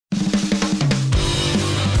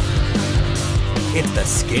It's the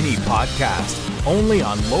Skinny Podcast, only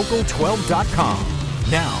on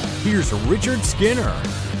Local12.com. Now, here's Richard Skinner.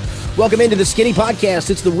 Welcome into the Skinny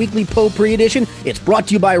Podcast. It's the weekly Potpourri edition. It's brought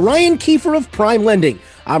to you by Ryan Kiefer of Prime Lending.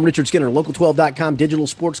 I'm Richard Skinner, Local12.com digital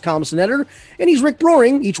sports columnist and editor, and he's Rick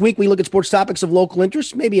Broering. Each week we look at sports topics of local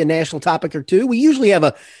interest, maybe a national topic or two. We usually have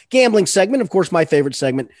a gambling segment, of course, my favorite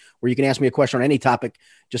segment, where you can ask me a question on any topic.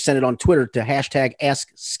 Just send it on Twitter to hashtag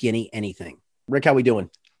AskSkinnyAnything. Rick, how we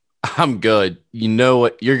doing? I'm good. You know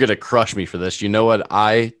what? You're going to crush me for this. You know what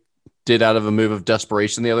I did out of a move of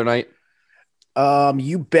desperation the other night?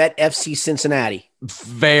 You bet FC Cincinnati.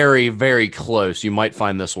 Very, very close. You might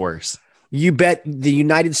find this worse. You bet the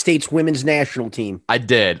United States women's national team. I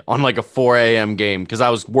did on like a 4 a.m. game because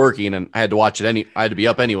I was working and I had to watch it. I had to be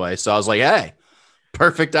up anyway. So I was like, hey,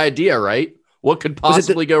 perfect idea, right? What could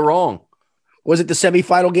possibly go wrong? Was it the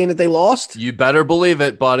semifinal game that they lost? You better believe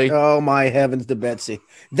it, buddy. Oh, my heavens to Betsy.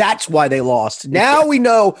 That's why they lost. Now we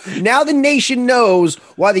know. Now the nation knows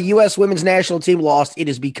why the U.S. women's national team lost. It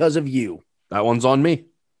is because of you. That one's on me.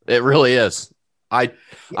 It really is. I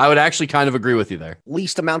would actually kind of agree with you there.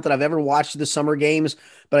 Least amount that I've ever watched the summer games,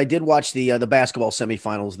 but I did watch the basketball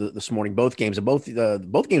semifinals this morning. Both games, and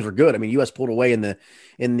both games were good. I mean, U.S. pulled away in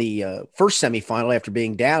the first semifinal after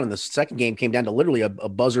being down, and the second game came down to literally a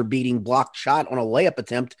buzzer-beating blocked shot on a layup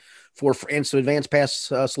attempt for France to advance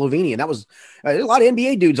past Slovenia. And that was a lot of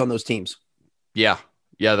NBA dudes on those teams. Yeah,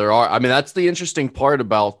 there are. I mean, that's the interesting part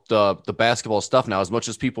about the basketball stuff now. As much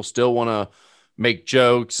as people still want to make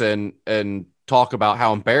jokes and talk about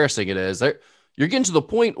how embarrassing it is, you're getting to the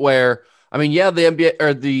point where, I mean, yeah, the NBA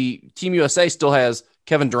or the Team USA still has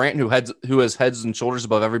Kevin Durant, who has heads and shoulders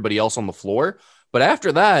above everybody else on the floor. But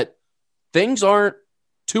after that, things aren't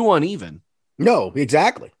too uneven. No,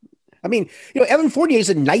 exactly. I mean, Evan Fournier is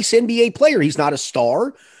a nice NBA player. He's not a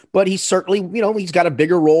star, but he's certainly, he's got a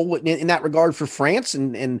bigger role in that regard for France.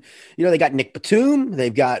 And they got Nick Batum,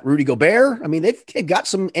 they've got Rudy Gobert. I mean, they've got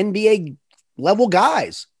some NBA level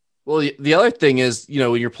guys. Well, the other thing is,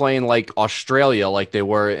 when you're playing like Australia, like they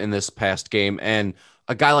were in this past game, and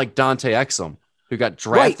a guy like Dante Exum, who got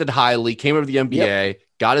drafted highly, came over to the NBA,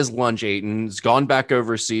 got his lunch eaten, has gone back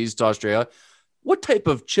overseas to Australia. What type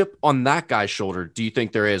of chip on that guy's shoulder do you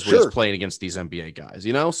think there is when he's playing against these NBA guys?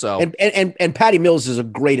 So and Patty Mills is a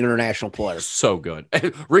great international player. So good.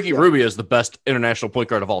 Ricky Rubio is the best international point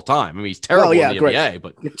guard of all time. I mean, he's terrible in the NBA,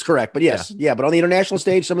 but it's correct. But yes, but on the international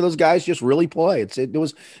stage, some of those guys just really play. It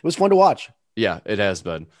was fun to watch. Yeah, it has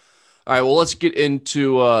been. All right, well, let's get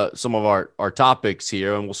into some of our topics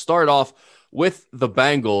here, and we'll start off with the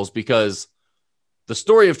Bengals because the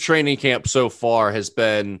story of training camp so far has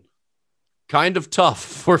been kind of tough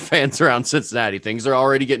for fans around Cincinnati. Things are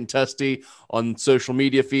already getting testy on social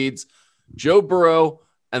media feeds. Joe Burrow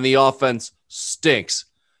and the offense stinks,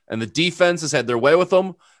 and the defense has had their way with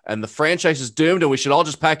them, and the franchise is doomed, and we should all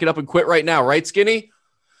just pack it up and quit right now, right, Skinny?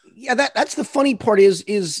 Yeah, that's the funny part is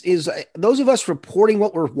those of us reporting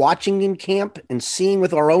what we're watching in camp and seeing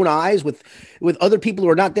with our own eyes with other people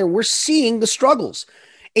who are not there, we're seeing the struggles.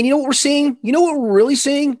 And you know what we're seeing? You know what we're really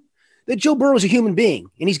seeing? That Joe Burrow is a human being,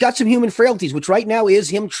 and he's got some human frailties, which right now is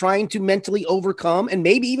him trying to mentally overcome and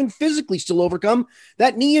maybe even physically still overcome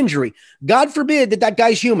that knee injury. God forbid that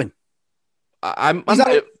guy's human. I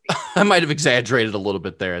might have exaggerated a little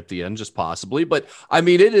bit there at the end, just possibly. But, I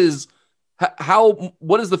mean, it is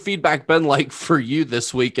what has the feedback been like for you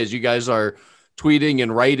this week as you guys are tweeting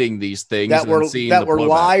and writing these things that we're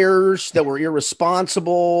liars, that we're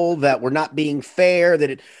irresponsible, that we're not being fair, that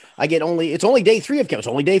it's only day 3 of camp. It's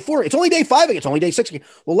only day 4. It's only day 5. It's only day 6.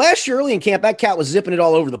 Well, last year early in camp, that cat was zipping it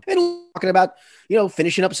all over and talking about,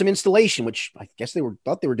 finishing up some installation, which I guess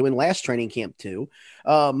thought they were doing last training camp too.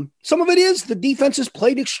 Some of it is the defense has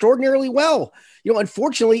played extraordinarily well.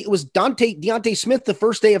 Unfortunately, it was Deontay Smith the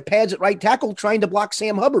first day of pads at right tackle trying to block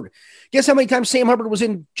Sam Hubbard. Guess how many times Sam Hubbard was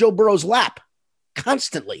in Joe Burrow's lap?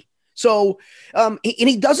 Constantly. So, and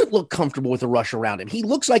he doesn't look comfortable with the rush around him. He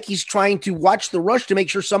looks like he's trying to watch the rush to make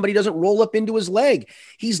sure somebody doesn't roll up into his leg.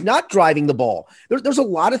 He's not driving the ball. There's a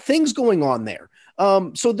lot of things going on there.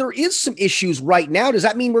 So there is some issues right now. Does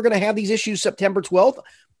that mean we're going to have these issues September 12th?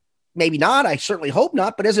 Maybe not. I certainly hope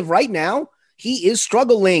not. But as of right now, he is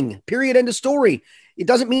struggling. Period. End of story. It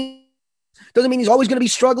doesn't mean he's always going to be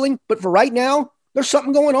struggling. But for right now, there's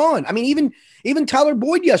something going on. I mean, even Tyler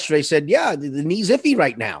Boyd yesterday said, yeah, the knee's iffy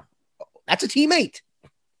right now. That's a teammate.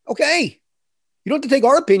 Okay. You don't have to take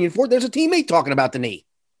our opinion for it. There's a teammate talking about the knee.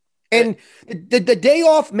 And the day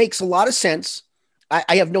off makes a lot of sense.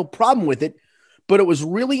 I have no problem with it. But it was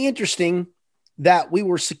really interesting that we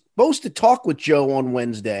were supposed to talk with Joe on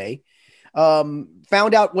Wednesday.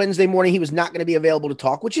 Found out Wednesday morning he was not going to be available to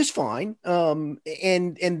talk, which is fine. And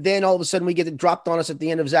then all of a sudden we get it dropped on us at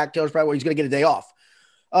the end of Zach Taylor's practice where he's going to get a day off.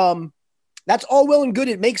 That's all well and good.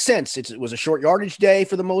 It makes sense. It was a short yardage day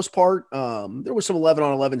for the most part. There was some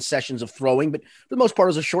 11-on-11 sessions of throwing, but for the most part, it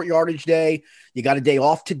was a short yardage day. You got a day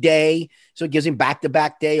off today, so it gives him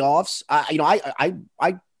back-to-back day offs. I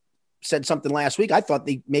said something last week. I thought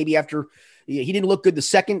maybe after he didn't look good the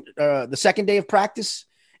second day of practice,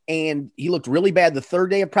 and he looked really bad the third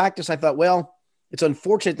day of practice. I thought, well, it's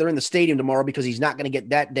unfortunate they're in the stadium tomorrow because he's not going to get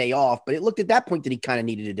that day off. But it looked at that point that he kind of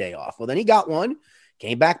needed a day off. Well, then he got one.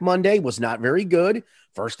 Came back Monday, was not very good.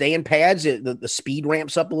 First day in pads, the speed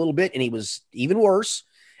ramps up a little bit, and he was even worse.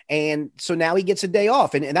 And so now he gets a day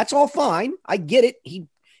off, and that's all fine. I get it.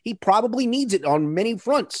 He probably needs it on many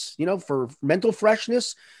fronts, for mental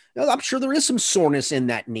freshness. I'm sure there is some soreness in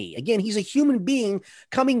that knee. Again, he's a human being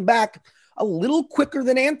coming back a little quicker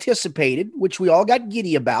than anticipated, which we all got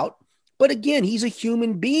giddy about. But again, he's a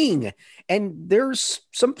human being, and there's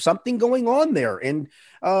something going on there. And,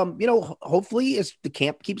 hopefully as the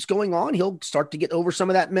camp keeps going on, he'll start to get over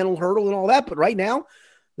some of that mental hurdle and all that. But right now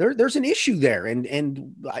there's an issue there.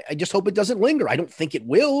 And I just hope it doesn't linger. I don't think it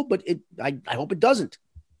will, but I hope it doesn't.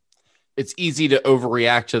 It's easy to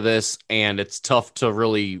overreact to this, and it's tough to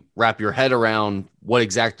really wrap your head around what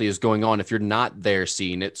exactly is going on if you're not there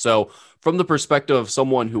seeing it. So from the perspective of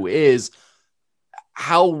someone who is,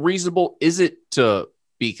 how reasonable is it to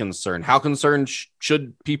be concerned? How concerned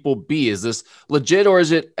should people be? Is this legit, or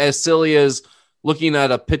is it as silly as looking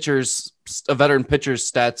at a veteran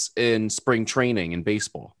pitcher's stats in spring training in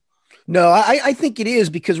baseball? No, I think it is,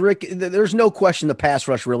 because Rick, there's no question the pass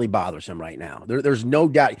rush really bothers him right now. There's no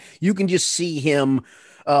doubt. You can just see him,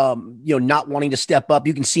 not wanting to step up.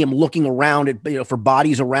 You can see him looking around at, for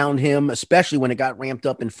bodies around him, especially when it got ramped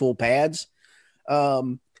up in full pads.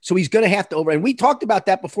 So he's going to have to and we talked about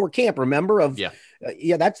that before camp, remember?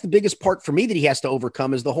 That's the biggest part for me that he has to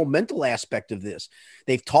overcome, is the whole mental aspect of this.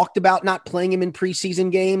 They've talked about not playing him in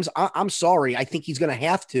preseason games. I'm sorry. I think he's going to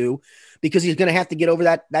have to, because he's going to have to get over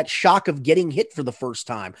that shock of getting hit for the first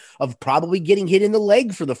time, of probably getting hit in the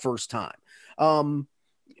leg for the first time.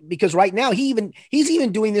 Because right now he's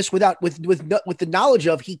even doing this with the knowledge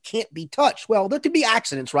of he can't be touched. Well, there could be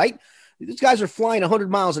accidents, right? These guys are flying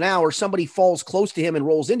 100 miles an hour. Somebody falls close to him and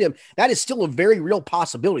rolls into him. That is still a very real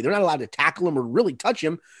possibility. They're not allowed to tackle him or really touch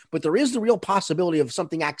him, but there is the real possibility of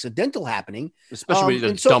something accidental happening. Especially with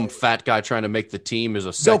a dumb fat guy trying to make the team as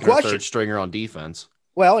a second or third stringer on defense.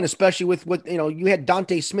 Well, and especially with what, you had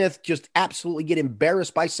Dante Smith just absolutely get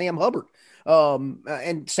embarrassed by Sam Hubbard.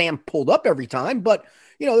 And Sam pulled up every time, but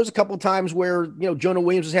there's a couple of times where, Jonah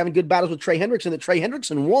Williams was having good battles with Trey Hendrickson, that Trey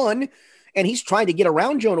Hendrickson won, and he's trying to get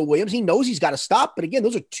around Jonah Williams. He knows he's got to stop. But again,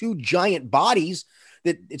 those are two giant bodies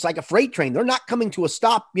that it's like a freight train. They're not coming to a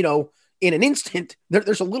stop, in an instant.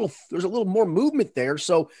 There's a little more movement there.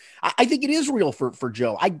 So I think it is real for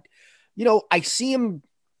Joe. I see him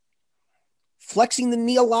flexing the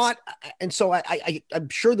knee a lot. And so I'm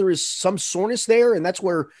sure there is some soreness there. And that's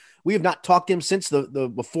where we have not talked to him since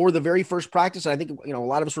before the very first practice. And I think, a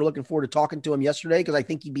lot of us were looking forward to talking to him yesterday, because I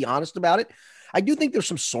think he'd be honest about it. I do think there's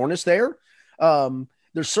some soreness there.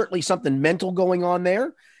 There's certainly something mental going on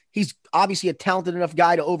there. He's obviously a talented enough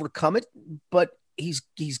guy to overcome it, but he's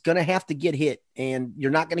going to have to get hit, and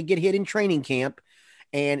you're not going to get hit in training camp.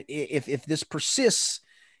 And if this persists,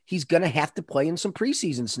 he's going to have to play in some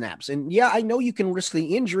preseason snaps. And yeah, I know you can risk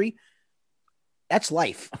the injury. That's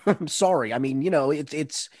life. I'm sorry. I mean,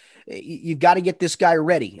 it's you've got to get this guy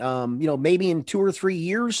ready. Maybe in 2 or 3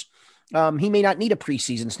 years, he may not need a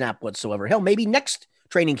preseason snap whatsoever. Hell, maybe next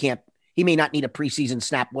training camp, he may not need a preseason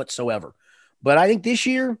snap whatsoever. But I think this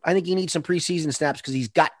year, he needs some preseason snaps, because he's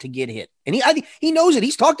got to get hit. And I think he knows it.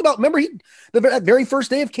 He's talked about, remember, the very first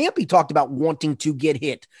day of camp, he talked about wanting to get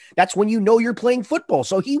hit. That's when you're playing football.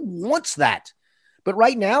 So he wants that. But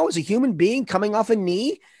right now, as a human being coming off a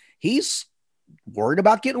knee, he's worried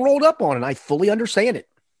about getting rolled up on, and I fully understand it.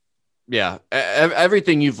 Yeah,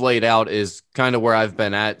 everything you've laid out is kind of where I've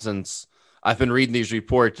been at since I've been reading these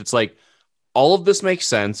reports. It's like all of this makes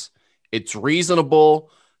sense. It's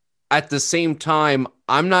reasonable. At the same time,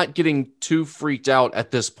 I'm not getting too freaked out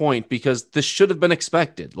at this point, because this should have been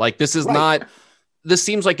expected. Like, this is not – this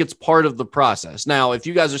seems like it's part of the process. Now, if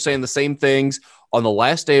you guys are saying the same things on the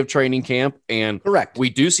last day of training camp, and correct, we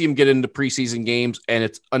do see him get into preseason games and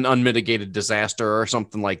it's an unmitigated disaster or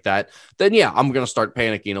something like that, then yeah, I'm going to start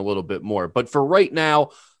panicking a little bit more. But for right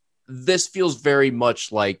now, this feels very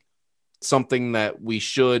much like something that we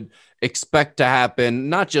should expect to happen,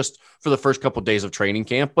 not just for the first couple of days of training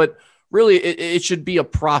camp, but really it should be a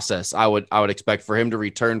process. I would expect for him to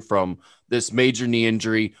return from this major knee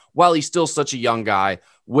injury while he's still such a young guy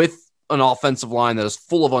with an offensive line that is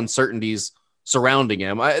full of uncertainties surrounding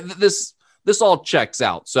him. This all checks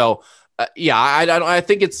out. So I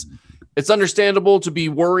think it's understandable to be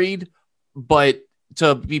worried, but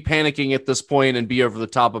to be panicking at this point and be over the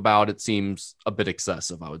top about it seems a bit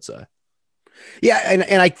excessive, I would say. Yeah,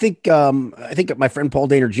 and I think my friend Paul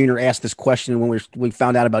Daner Jr. asked this question when we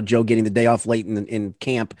found out about Joe getting the day off late in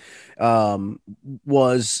camp.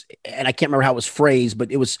 Was, and I can't remember how it was phrased,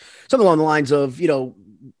 but it was something along the lines of,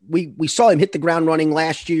 we saw him hit the ground running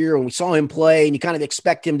last year, and we saw him play, and you kind of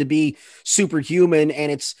expect him to be superhuman,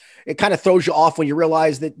 and it kind of throws you off when you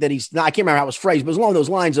realize that he's not. I can't remember how it was phrased, but it was along those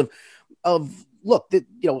lines of look, that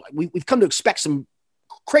we've come to expect some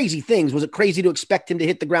crazy things. Was it crazy to expect him to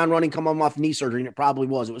hit the ground running, come off knee surgery? And it probably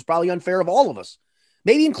was. It was probably unfair of all of us,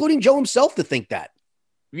 maybe including Joe himself, to think that.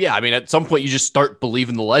 Yeah, I mean, at some point you just start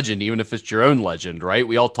believing the legend, even if it's your own legend, right?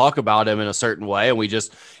 We all talk about him in a certain way, and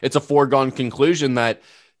it's a foregone conclusion that,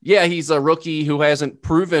 yeah, he's a rookie who hasn't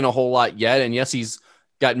proven a whole lot yet. And yes, he's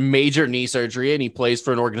got major knee surgery, and he plays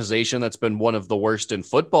for an organization that's been one of the worst in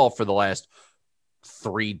football for the last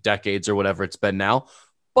 3 decades or whatever it's been now.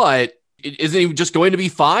 But isn't he just going to be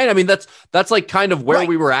fine? I mean, that's like kind of where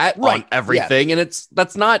we were at on everything. Yeah. And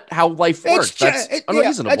that's not how life works. That's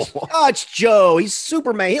unreasonable. It's Joe. He's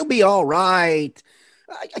Superman. He'll be all right.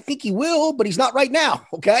 I think he will, but he's not right now.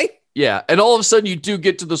 Okay. Yeah. And all of a sudden you do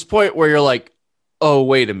get to this point where you're like, oh,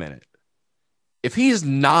 wait a minute. If he's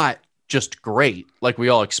not just great, like we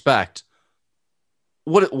all expect,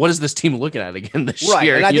 what is this team looking at again this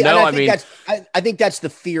year? And I think that's the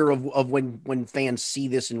fear of when fans see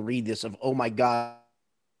this and read this of, oh my God,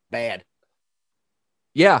 bad.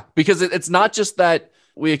 Yeah, because it's not just that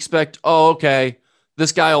we expect, oh, okay,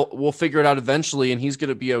 this guy will figure it out eventually and he's going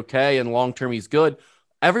to be okay and long-term he's good.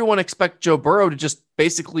 Everyone expects Joe Burrow to just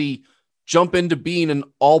basically jump into being an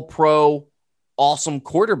all-pro, awesome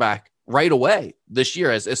quarterback right away this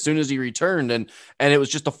year as soon as he returned. And it was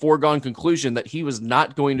just a foregone conclusion that he was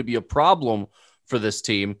not going to be a problem for this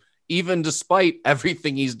team, even despite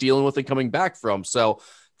everything he's dealing with and coming back from. So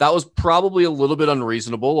that was probably a little bit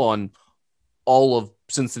unreasonable on all of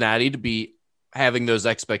Cincinnati to be having those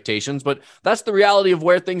expectations, but that's the reality of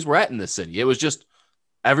where things were at in this city. It was just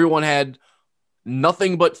everyone had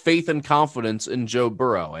nothing but faith and confidence in Joe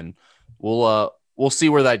Burrow, and we'll see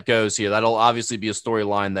where that goes here. That'll obviously be a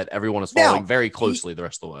storyline that everyone is following very closely the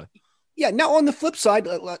rest of the way. Yeah. Now, on the flip side,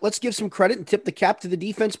 let's give some credit and tip the cap to the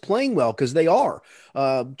defense playing well, because they are.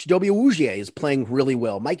 Chidobe Awuzie is playing really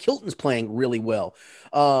well. Mike Hilton's playing really well.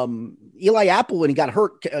 Eli Apple, when he got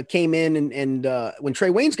hurt, came in, and when Trey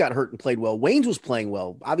Waynes got hurt and played well, Waynes was playing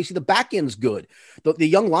well. Obviously, the back end's good. The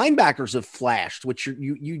young linebackers have flashed, which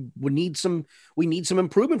you would need some. We need some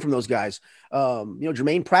improvement from those guys.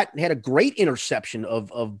 Jermaine Pratt had a great interception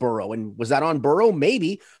of Burrow, and was that on Burrow?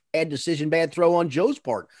 Maybe. Bad decision, bad throw on Joe's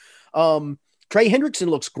part. Trey Hendrickson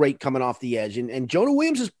looks great coming off the edge, and Jonah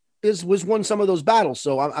Williams was won some of those battles.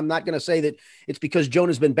 So I'm not going to say that it's because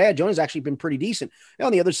Jonah's been bad. Jonah's actually been pretty decent. And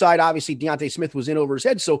on the other side, obviously Deontay Smith was in over his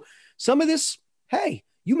head. So some of this, hey,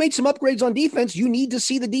 you made some upgrades on defense. You need to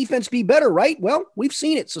see the defense be better, right? Well, we've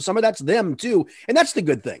seen it. So some of that's them too. And that's the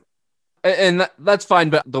good thing. And that's fine.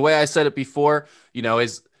 But the way I said it before,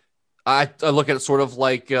 is I look at it sort of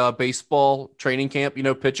like baseball training camp,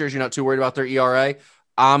 pitchers, you're not too worried about their ERA.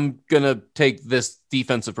 I'm going to take this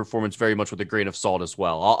defensive performance very much with a grain of salt as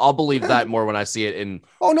well. I'll believe that more when I see it in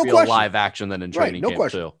real live action than in training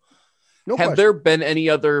camp too. Have there been any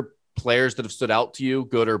other players that have stood out to you,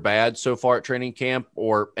 good or bad, so far at training camp,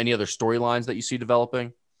 or any other storylines that you see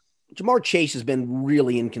developing? Jamar Chase has been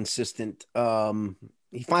really inconsistent.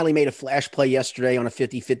 He finally made a flash play yesterday on a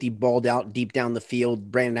 50-50 ball deep down the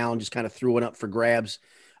field. Brandon Allen just kind of threw it up for grabs,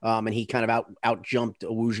 and he kind of out jumped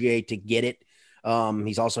Awuzie to get it.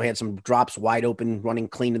 He's also had some drops wide open, running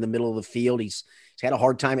clean in the middle of the field. He's had a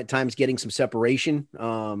hard time at times getting some separation.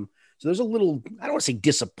 So there's a little, I don't want to say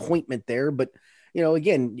disappointment there, but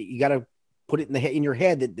again, you got to put it in your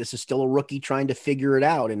head that this is still a rookie trying to figure it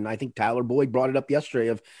out. And I think Tyler Boyd brought it up yesterday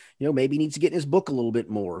of, maybe he needs to get in his book a little bit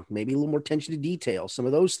more, maybe a little more attention to detail, some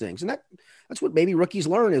of those things. And that's what maybe rookies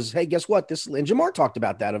learn is, hey, guess what? And Jamar talked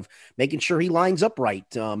about that, of making sure he lines up right.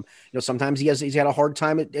 Sometimes he's had a hard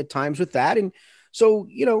time at times with that. And so,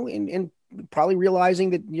 and probably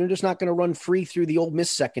realizing that you're just not going to run free through the Ole Miss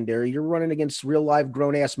secondary. You're running against real live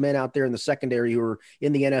grown ass men out there in the secondary who are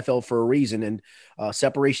in the NFL for a reason, and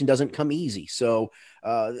separation doesn't come easy. So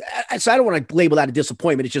I don't want to label that a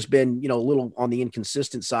disappointment. It's just been, a little on the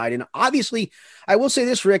inconsistent side. And obviously, I will say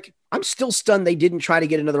this, Rick, I'm still stunned they didn't try to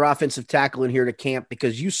get another offensive tackle in here to camp,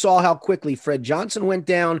 because you saw how quickly Fred Johnson went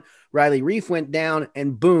down, Riley Reif went down,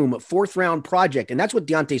 and boom, 4th round project. And that's what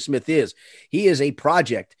Deontay Smith is. He is a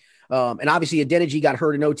project. And obviously Adeniji got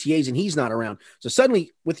hurt in OTAs and he's not around. So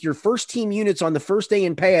suddenly with your first team units on the first day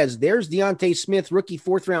in pads, there's Deontay Smith, rookie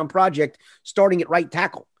 4th round project, starting at right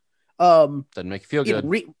tackle. Doesn't make you feel good.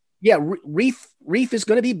 Reif is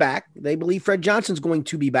going to be back. They believe Fred Johnson's going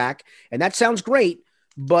to be back. And that sounds great.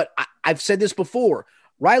 But I've said this before.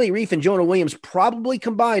 Riley Reif and Jonah Williams probably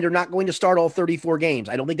combined are not going to start all 34 games.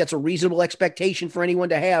 I don't think that's a reasonable expectation for anyone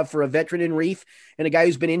to have for a veteran in Reif and a guy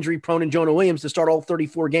who's been injury prone in Jonah Williams to start all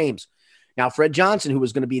 34 games. Now, Fred Johnson, who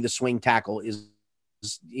was going to be the swing tackle, he's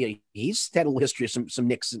had a little history of some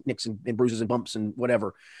nicks and bruises and bumps and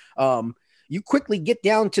whatever. You quickly get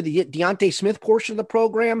down to the Deontay Smith portion of the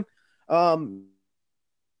program. You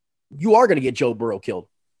are going to get Joe Burrow killed.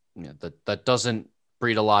 Yeah, that doesn't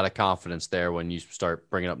breed a lot of confidence there when you start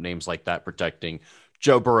bringing up names like that protecting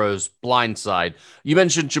Joe Burrow's blind side. You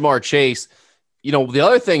mentioned Jamar Chase. The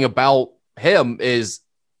other thing about him is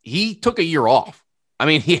he took a year off. I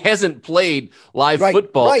mean, he hasn't played live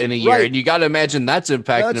football in a year, and you got to imagine that's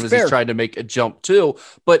impacting him as he's trying to make a jump too.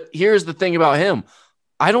 But here's the thing about him.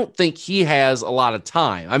 I don't think he has a lot of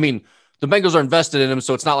time. I mean, the Bengals are invested in him,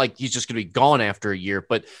 so it's not like he's just going to be gone after a year.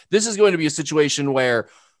 But this is going to be a situation where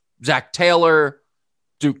Zach Taylor,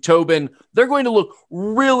 Duke Tobin, they're going to look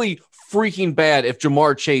really freaking bad if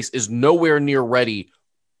Jamar Chase is nowhere near ready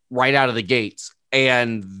right out of the gates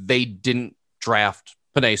and they didn't draft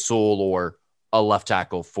Penei Sewell or a left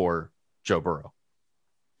tackle for Joe Burrow.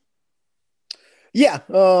 Yeah.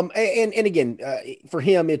 And again, for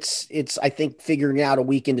him, it's, I think, figuring out a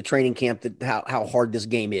week into training camp that how hard this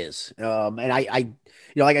game is. And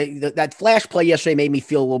that flash play yesterday made me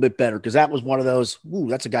feel a little bit better, because that was one of those,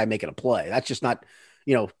 that's a guy making a play. That's just not,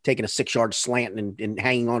 taking a 6-yard slant and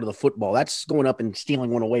hanging onto the football. That's going up and stealing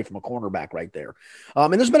one away from a cornerback right there.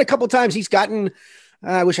 And there's been a couple of times he's gotten,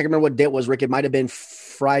 I wish I could remember what day it was, Rick. It might have been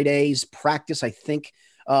Friday's practice, I think.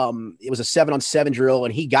 It was a 7-on-7 drill,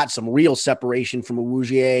 and he got some real separation from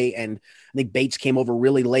Awuzie, and I think Bates came over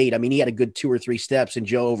really late. I mean, he had a good 2 or 3 steps, and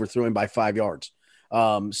Joe overthrew him by 5 yards.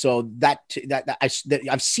 So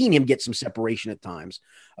I've seen him get some separation at times,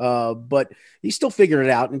 but he's still figuring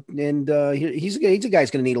it out. And he's a guy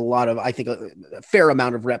who's going to need a lot of, I think, a fair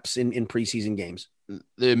amount of reps in preseason games.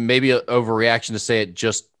 It may be an overreaction to say it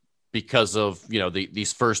just because of,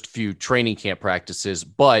 these first few training camp practices,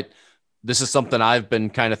 but this is something I've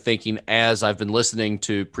been kind of thinking as I've been listening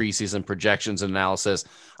to preseason projections and analysis.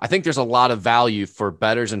 I think there's a lot of value for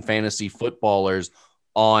bettors and fantasy footballers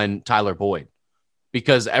on Tyler Boyd,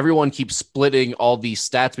 because everyone keeps splitting all these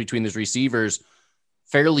stats between these receivers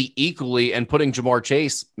fairly equally and putting Jamar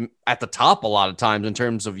Chase at the top a lot of times in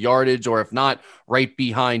terms of yardage, or if not, right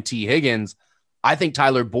behind T. Higgins. I think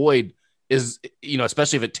Tyler Boyd is,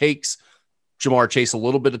 especially if it takes Jamar Chase a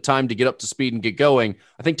little bit of time to get up to speed and get going,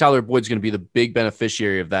 I think Tyler Boyd's going to be the big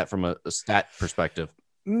beneficiary of that from a stat perspective.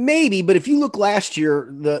 Maybe, but if you look last year,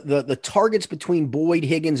 the targets between Boyd,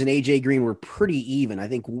 Higgins, and AJ Green were pretty even. I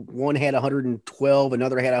think one had 112,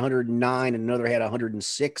 another had 109, and another had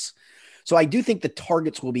 106. So I do think the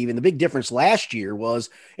targets will be even. The big difference last year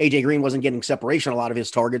was AJ Green wasn't getting separation on a lot of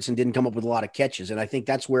his targets and didn't come up with a lot of catches. And I think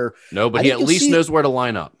that's where but he at least knows where to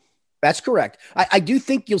line up. That's correct. I do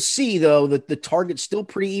think you'll see, though, that the target's still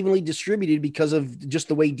pretty evenly distributed because of just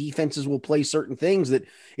the way defenses will play certain things, that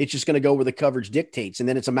it's just going to go where the coverage dictates. And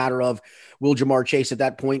then it's a matter of, will Jamar Chase at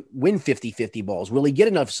that point win 50-50 balls? Will he get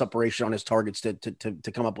enough separation on his targets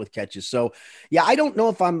to come up with catches? So, yeah, I don't know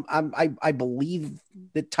if I believe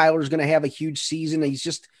that Tyler's going to have a huge season. He's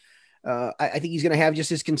just I think he's going to have just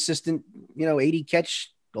his consistent, 80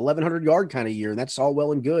 catch, 1,100 yard kind of year. And that's all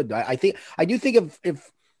well and good. I do think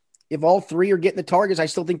if all three are getting the targets, I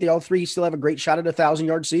still think they all three still have a great shot at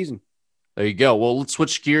 1,000-yard season. There you go. Well, let's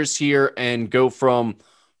switch gears here and go from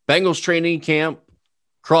Bengals training camp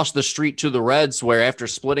across the street to the Reds, where after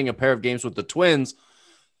splitting a pair of games with the Twins,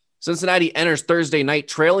 Cincinnati enters Thursday night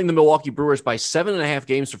trailing the Milwaukee Brewers by 7.5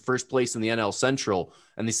 games for first place in the NL Central,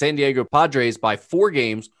 and the San Diego Padres by 4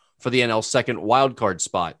 games for the NL second wildcard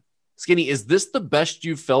spot. Skinny, is this the best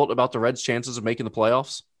you've felt about the Reds' chances of making the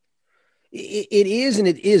playoffs? It is and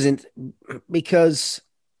it isn't, because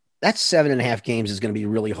that 7.5 games is going to be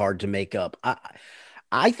really hard to make up.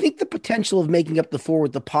 I think the potential of making up the 4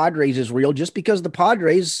 with the Padres is real just because the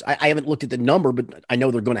Padres, I haven't looked at the number, but I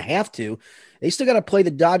know they're going to have to. They still got to play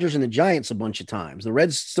the Dodgers and the Giants a bunch of times. The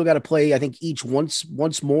Reds still got to play, I think, each once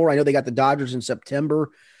more. I know they got the Dodgers in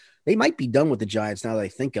September. They might be done with the Giants now that I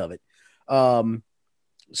think of it.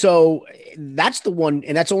 So that's the one,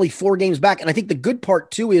 and that's only 4 games back. And I think the good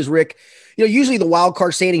part, too, is, Rick, usually the wild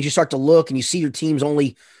card standings, you start to look and you see your team's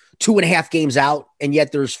only 2.5 games out, and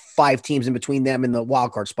yet there's 5 teams in between them in the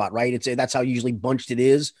wild card spot, right? That's how usually bunched it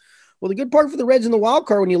is. Well, the good part for the Reds in the wild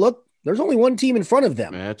card, when you look, there's only one team in front of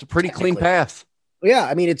them. Man, it's a pretty clean path. Yeah,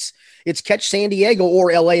 I mean, it's catch San Diego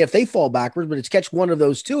or LA if they fall backwards, but it's catch one of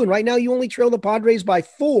those two. And right now you only trail the Padres by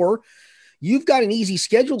 4. You've got an easy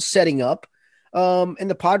schedule setting up, and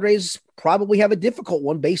the Padres probably have a difficult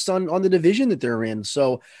one based on the division that they're in.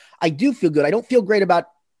 So I do feel good. I don't feel great about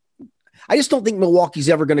I just don't think Milwaukee's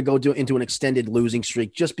ever going to go into an extended losing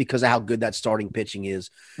streak just because of how good that starting pitching is.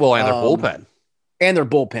 Well, and their bullpen. And their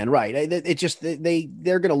bullpen, right. It just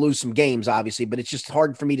they're going to lose some games, obviously, but it's just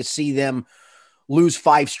hard for me to see them lose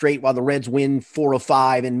 5 straight while the Reds win 4 of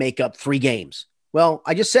 5 and make up 3 games. Well,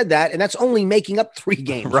 I just said that, and that's only making up 3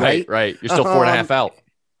 games, right? Right. You're still 4.5 out.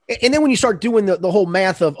 And then when you start doing the whole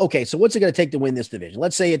math of, okay, so what's it going to take to win this division?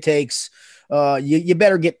 Let's say it takes you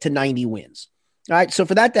better get to 90 wins. All right, so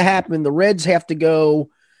for that to happen, the Reds have to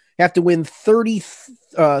win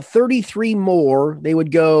 33 more. They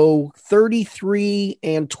would go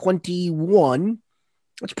 33-21.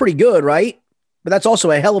 That's pretty good, right? But that's also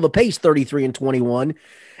a hell of a pace, 33-21.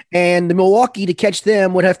 And the Milwaukee, to catch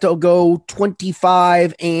them, would have to go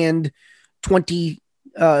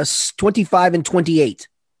 25-28.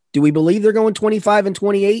 Do we believe they're going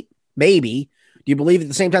 25-28? Maybe. Do you believe at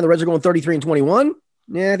the same time the Reds are going 33-21?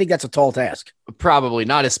 Yeah, I think that's a tall task. Probably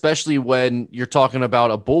not, especially when you're talking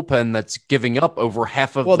about a bullpen that's giving up over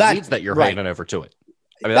half of the leads that you're handing over to it.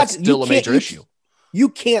 I mean, that's still a major issue. You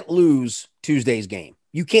can't lose Tuesday's game.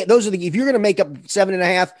 You can't. If you're going to make up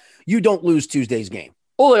 7.5, you don't lose Tuesday's game.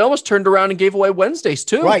 Well, they almost turned around and gave away Wednesdays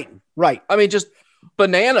too. Right. I mean, just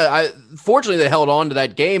banana. Fortunately, they held on to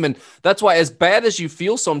that game, and that's why, as bad as you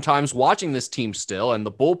feel sometimes watching this team still, and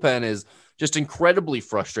the bullpen is just incredibly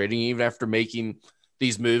frustrating, even after making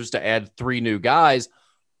these moves to add 3 new guys.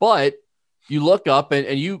 But you look up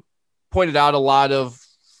and you pointed out a lot of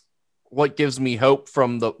what gives me hope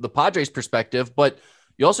from the Padres perspective, but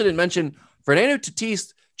you also didn't mention Fernando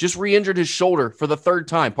Tatis just re-injured his shoulder for the 3rd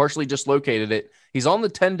time, partially dislocated it. He's on the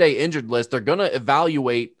 10-day injured list. They're going to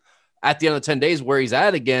evaluate at the end of the 10 days where he's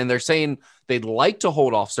at again. They're saying they'd like to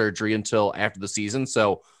hold off surgery until after the season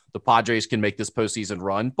so the Padres can make this postseason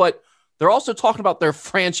run, but they're also talking about their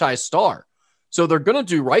franchise star. So they're going to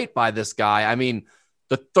do right by this guy. I mean,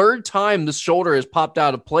 the 3rd time this shoulder has popped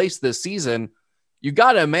out of place this season, you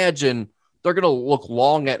got to imagine they're going to look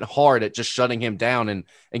long and hard at just shutting him down and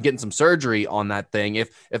getting some surgery on that thing.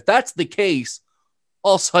 If that's the case,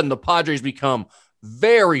 all of a sudden the Padres become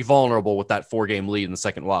very vulnerable with that 4-game lead in the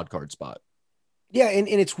second wild card spot. Yeah, and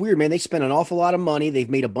it's weird, man. They spent an awful lot of money. They've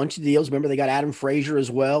made a bunch of deals. Remember, they got Adam Frazier as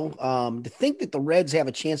well. To think that the Reds have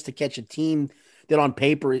a chance to catch a team that on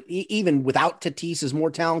paper, even without Tatis, is more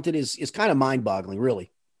talented is kind of mind-boggling,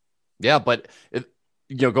 really. Yeah, but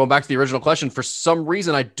going back to the original question, for some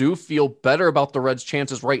reason, I do feel better about the Reds'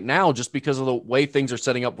 chances right now just because of the way things are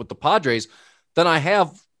setting up with the Padres than I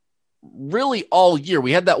have really all year.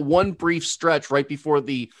 We had that one brief stretch right before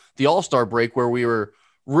the All-Star break where we were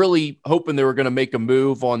really hoping they were going to make a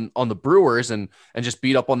move on the Brewers and just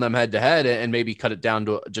beat up on them head-to-head and maybe cut it down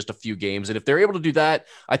to just a few games. And if they're able to do that,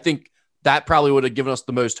 I think that probably would have given us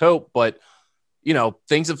the most hope, but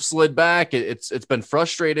things have slid back. It's been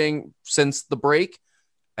frustrating since the break.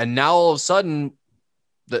 And now all of a sudden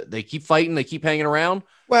they keep fighting, they keep hanging around.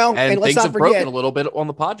 Well, and let's things not have forget, broken a little bit on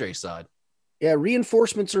the Padres side. Yeah.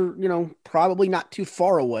 Reinforcements are, probably not too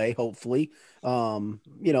far away, hopefully.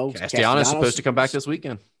 Castellanos is supposed to come back this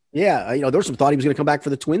weekend. Yeah. There was some thought he was going to come back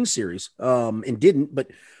for the Twins series and didn't,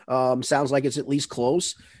 but sounds like it's at least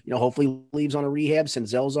close. Hopefully leaves on a rehab.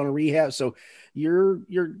 Senzel's on a rehab. So you're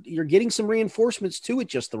getting some reinforcements to it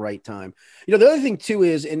just the right time. The other thing too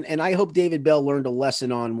is, and I hope David Bell learned a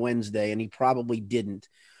lesson on Wednesday, and he probably didn't,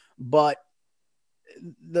 but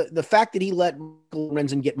the fact that he let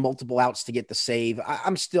Lorenzen get multiple outs to get the save,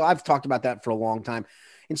 I've talked about that for a long time.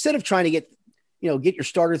 Instead of trying to get your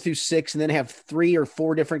starter through 6 and then have 3 or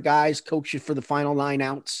 4 different guys coach you for the final 9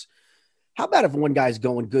 outs. How about if one guy's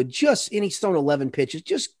going good, and he's thrown 11 pitches,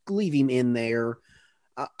 just leave him in there.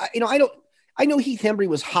 I know Heath Hembry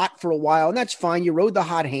was hot for a while, and that's fine. You rode the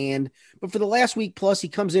hot hand, but for the last week plus, he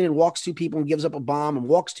comes in and walks 2 people and gives up a bomb, and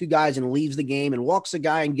walks 2 guys and leaves the game, and walks a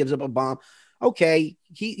guy and gives up a bomb. Okay,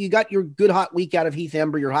 you got your good hot week out of Heath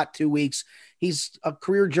Ember, your hot 2 weeks. He's a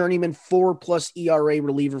career journeyman, 4+ ERA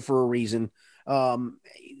reliever for a reason.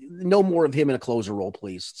 No more of him in a closer role,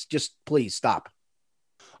 please. Just please stop.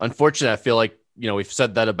 Unfortunately, I feel like, we've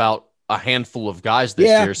said that about a handful of guys this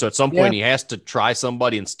year. So at some point he has to try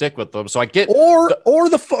somebody and stick with them. So I get or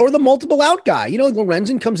the multiple out guy.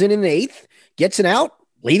 Lorenzen comes in the 8th, gets an out,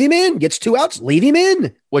 leave him in, gets 2 outs, leave him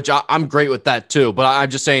in. Which I'm great with that too. But I'm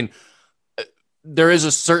just saying there is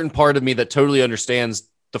a certain part of me that totally understands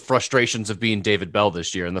the frustrations of being David Bell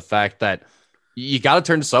this year and the fact that you got to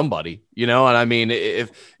turn to somebody, and I mean, if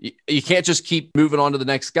you can't just keep moving on to the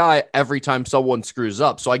next guy every time someone screws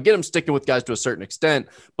up. So I get him sticking with guys to a certain extent,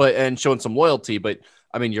 and showing some loyalty. But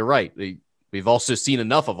I mean, you're right. We've also seen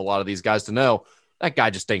enough of a lot of these guys to know that guy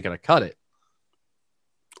just ain't going to cut it.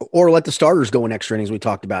 Or let the starters go in extra innings. We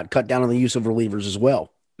talked about cut down on the use of relievers as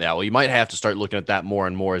well. Yeah, well, you might have to start looking at that more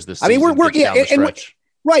and more as this. I mean, we're down the stretch.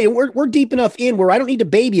 Right, and we're deep enough in where I don't need to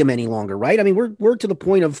baby him any longer, right? I mean, we're to the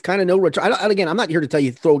point of kind of no return. Again, I'm not here to tell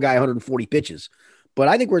you throw a guy 140 pitches, but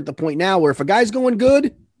I think we're at the point now where if a guy's going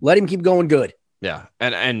good, let him keep going good. Yeah,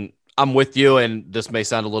 and I'm with you, and this may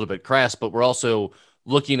sound a little bit crass, but we're also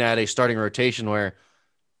looking at a starting rotation where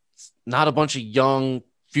it's not a bunch of young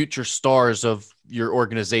future stars of your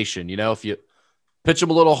organization. If you pitch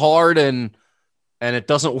them a little hard and it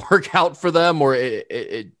doesn't work out for them, or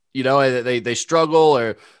they struggle,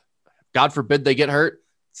 or God forbid they get hurt,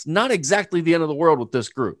 it's not exactly the end of the world with this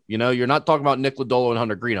group. You're not talking about Nick Lodolo and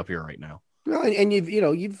Hunter Green up here right now. No, and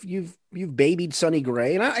you've babied Sonny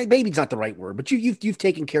Gray, and babied's not the right word, but you've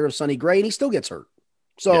taken care of Sonny Gray, and he still gets hurt,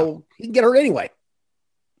 so he can get hurt anyway.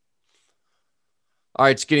 All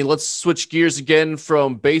right, Skinny, let's switch gears again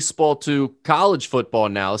from baseball to college football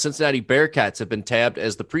now. The Cincinnati Bearcats have been tabbed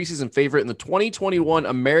as the preseason favorite in the 2021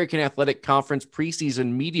 American Athletic Conference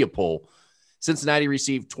preseason media poll. Cincinnati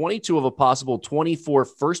received 22 of a possible 24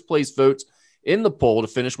 first-place votes in the poll to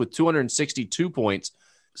finish with 262 points.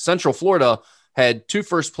 Central Florida had 2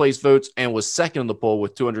 first-place votes and was second in the poll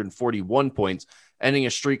with 241 points, ending a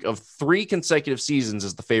streak of 3 consecutive seasons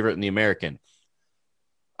as the favorite in the American.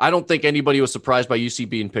 I don't think anybody was surprised by UC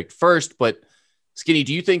being picked first, but Skinny,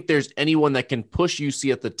 do you think there's anyone that can push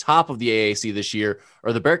UC at the top of the AAC this year, or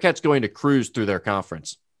are the Bearcats going to cruise through their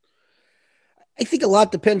conference? I think a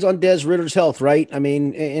lot depends on Des Ritter's health, right? I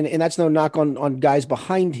mean, and that's no knock on guys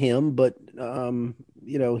behind him, but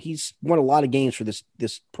he's won a lot of games for this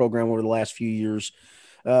program over the last few years.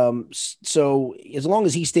 So as long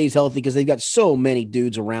as he stays healthy, because they've got so many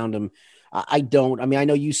dudes around him, I know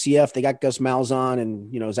UCF, they got Gus Malzahn,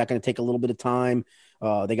 and, is that going to take a little bit of time?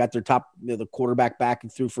 They got their top, the quarterback back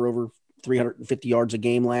and threw for over 350 yards a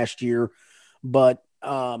game last year. But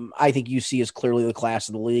I think UC is clearly the class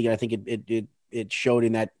of the league. And I think it showed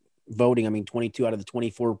in that voting. I mean, 22 out of the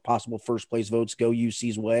 24 possible first place votes go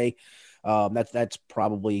UC's way. That's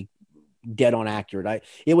probably dead on accurate.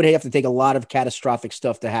 It would have to take a lot of catastrophic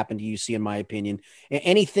stuff to happen to UC, in my opinion.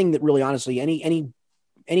 Anything that really, honestly,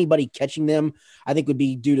 anybody catching them, I think would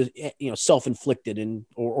be due to, self-inflicted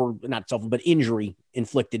or not but injury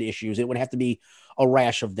inflicted issues. It would have to be a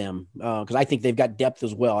rash of them. Cause I think they've got depth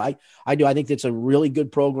as well. I do. I think that's a really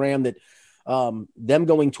good program that, them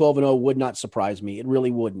going 12-0 would not surprise me. It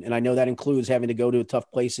really wouldn't. And I know that includes having to go to a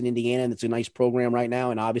tough place in Indiana. And it's a nice program right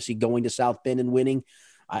now. And obviously going to South Bend and winning,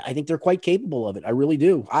 I think they're quite capable of it. I really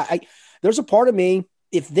do. There's a part of me,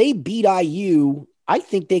 if they beat IU, I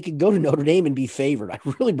think they could go to Notre Dame and be favored. I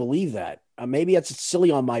really believe that. Maybe that's silly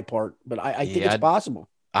on my part, but I think it's possible.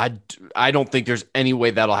 I don't think there's any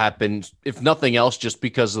way that'll happen, if nothing else, just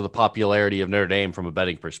because of the popularity of Notre Dame from a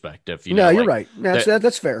betting perspective. You're right.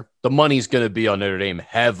 That's fair. The money's going to be on Notre Dame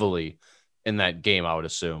heavily in that game, I would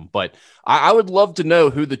assume. But I would love to know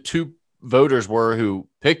who the 2 voters were who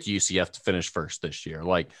picked UCF to finish first this year.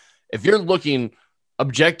 Like, if you're looking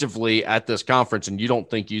objectively at this conference and you don't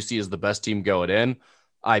think UC is the best team going in,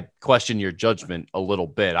 I question your judgment a little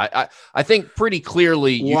bit. I think pretty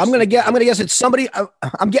clearly. Well, I'm gonna guess it's somebody.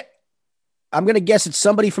 I'm gonna guess it's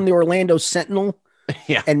somebody from the Orlando Sentinel,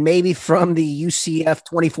 and maybe from the UCF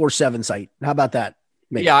 24/7 site. How about that?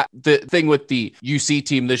 Maybe. Yeah, the thing with the UC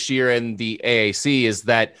team this year and the AAC is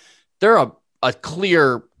that they're a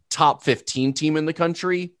clear top 15 team in the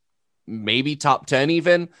country, maybe top 10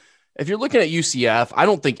 even. If you're looking at UCF, I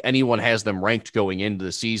don't think anyone has them ranked going into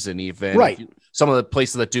the season even. Right. Some of the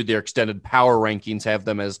places that do their extended power rankings have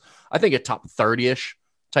them as, I think, a top 30-ish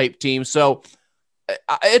type team. So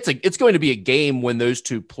it's going to be a game when those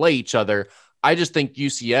two play each other. I just think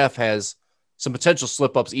UCF has some potential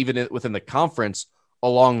slip-ups even within the conference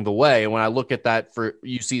along the way. And when I look at that for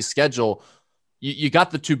UC's schedule, you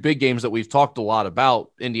got the two big games that we've talked a lot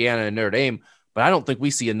about, Indiana and Notre Dame, but I don't think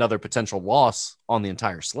we see another potential loss on the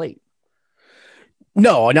entire slate.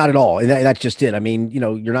 No, not at all. And that's just it. I mean,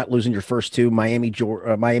 you're not losing your first two, Miami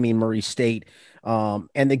and Murray State.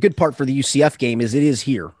 And the good part for the UCF game is it is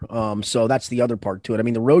here. So that's the other part to it. I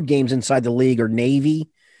mean, the road games inside the league are Navy,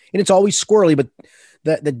 and it's always squirrely, but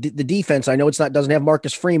the defense, I know doesn't have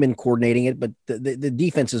Marcus Freeman coordinating it, but the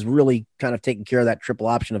defense is really kind of taking care of that triple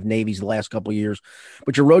option of Navy's the last couple of years.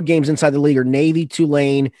 But your road games inside the league are Navy,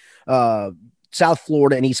 Tulane, South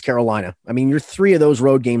Florida, and East Carolina. I mean, your three of those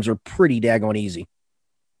road games are pretty daggone easy.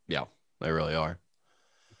 Yeah, they really are.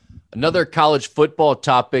 Another college football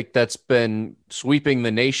topic that's been sweeping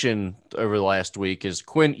the nation over the last week is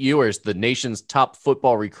Quinn Ewers, the nation's top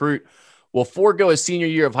football recruit, will forego his senior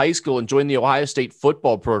year of high school and join the Ohio State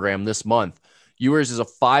football program this month. Ewers is a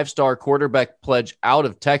 5-star quarterback pledge out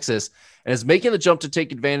of Texas and is making the jump to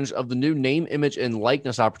take advantage of the new name, image, and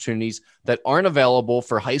likeness opportunities that aren't available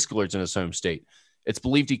for high schoolers in his home state. It's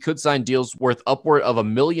believed he could sign deals worth upward of $1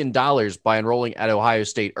 million by enrolling at Ohio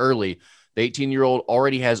State early. The 18-year-old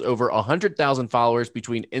already has over 100,000 followers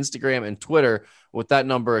between Instagram and Twitter, with that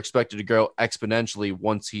number expected to grow exponentially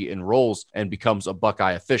once he enrolls and becomes a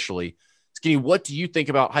Buckeye officially. Skinny, what do you think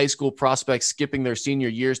about high school prospects skipping their senior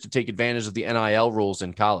years to take advantage of the NIL rules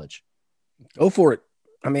in college? Go for it.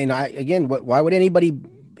 I mean, why would anybody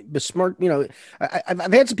besmirch?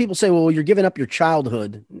 I've had some people say, well, you're giving up your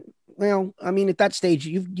childhood. Well, I mean, at that stage,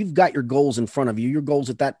 you've got your goals in front of you. Your goals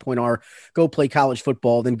at that point are go play college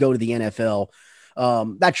football, then go to the NFL.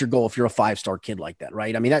 That's your goal if you're a 5-star kid like that,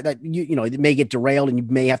 right? I mean, it may get derailed and you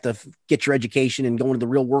may have to get your education and go into the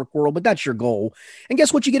real work world, but that's your goal. And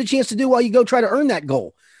guess what you get a chance to do while you go try to earn that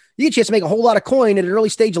goal? You get a chance to make a whole lot of coin at an early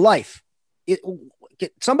stage of life.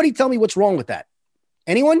 Somebody tell me what's wrong with that.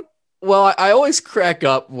 Anyone? Well, I always crack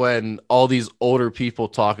up when all these older people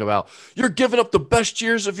talk about you're giving up the best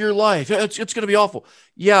years of your life. It's going to be awful.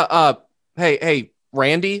 Yeah. Hey,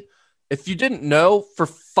 Randy, if you didn't know, for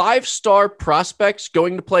 5-star prospects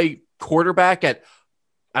going to play quarterback at,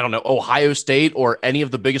 I don't know, Ohio State or any of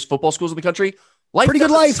the biggest football schools in the country, pretty good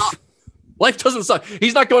life. Life doesn't suck.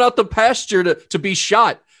 He's not going out the pasture to be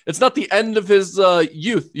shot. It's not the end of his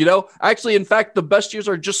youth, Actually, in fact, the best years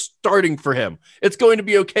are just starting for him. It's going to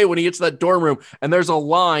be okay when he gets to that dorm room and there's a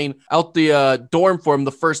line out the dorm for him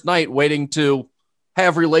the first night waiting to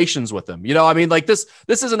have relations with him. I mean, like this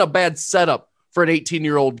isn't a bad setup for an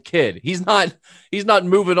 18-year-old kid. He's not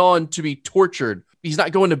moving on to be tortured. He's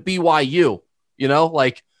not going to BYU,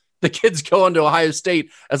 like the kid's going to Ohio State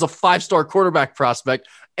as a 5-star quarterback prospect.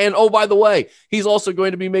 And oh, by the way, he's also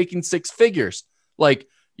going to be making 6 figures. Like,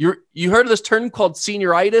 you heard of this term called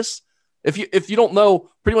senioritis? If you don't know,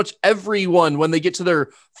 pretty much everyone, when they get to their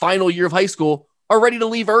final year of high school, are ready to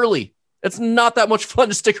leave early. It's not that much fun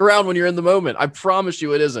to stick around when you're in the moment. I promise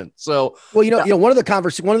you it isn't. So, well, one of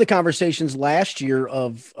the conversations last year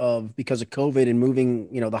of because of COVID and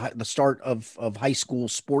moving, the start of high school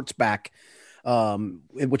sports back,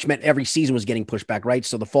 which meant every season was getting pushed back, right?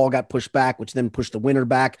 So the fall got pushed back, which then pushed the winter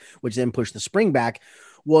back, which then pushed the spring back,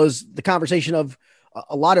 was the conversation of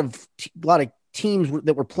a lot of teams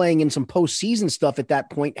that were playing in some postseason stuff at that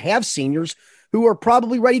point have seniors who are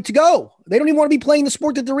probably ready to go. They don't even want to be playing the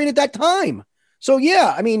sport that they're in at that time. So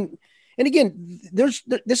yeah, I mean, and again,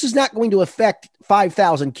 this is not going to affect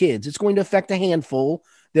 5,000 kids. It's going to affect a handful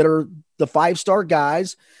that are the 5-star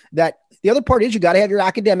guys. That the other part is you got to have your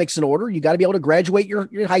academics in order. You got to be able to graduate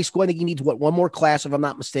your high school. I think he needs one more class, if I'm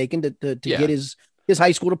not mistaken, to get his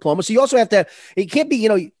high school diploma. So you also have to, it can't be,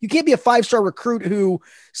 you can't be a 5-star recruit who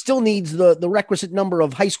still needs the requisite number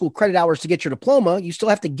of high school credit hours to get your diploma. You still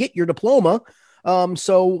have to get your diploma.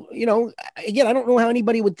 So, again, I don't know how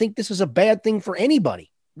anybody would think this is a bad thing for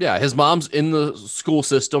anybody. Yeah. His mom's in the school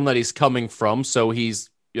system that he's coming from. So he's,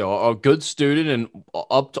 a good student and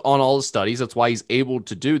on all the studies. That's why he's able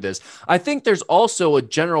to do this. I think there's also a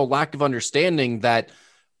general lack of understanding that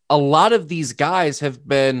a lot of these guys have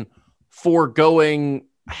been foregoing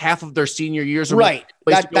half of their senior years, right?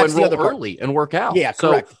 That's the other early and work out. Yeah,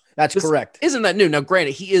 correct. That's correct. Isn't that new? Now,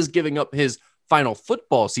 granted, he is giving up his final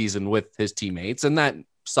football season with his teammates, and that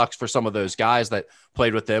sucks for some of those guys that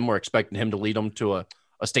played with him or expecting him to lead them to a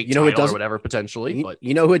state title or whatever potentially. But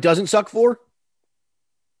you know who it doesn't suck for?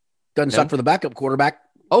 Doesn't suck for the backup quarterback.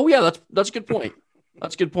 Oh yeah, that's a good point.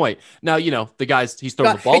 That's a good point. Now the guys he's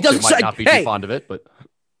throwing the ball to might not be too fond of it, but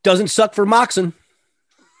doesn't suck for Moxon.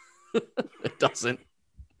 It doesn't.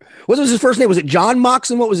 What was his first name? Was it John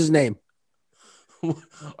Moxon? What was his name?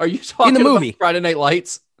 Are you talking in the movie about Friday Night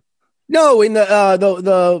Lights? No, in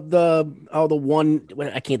the one,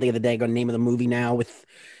 I can't think of the daggone name of the movie now with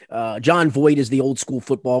John Voight is the old school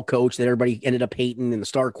football coach that everybody ended up hating, and the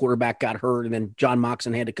star quarterback got hurt, and then John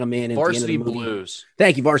Moxon had to come in. Varsity Blues.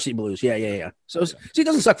 Thank you, Varsity Blues. Yeah. So it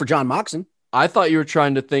doesn't suck for John Moxon. I thought you were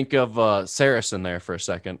trying to think of Saracen there for a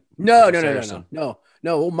second. No.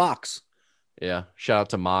 Old Mox. Yeah. Shout out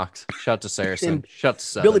to Mox. Shout out to Saracen. Shout out to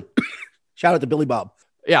Seven. Shout out to Billy Bob.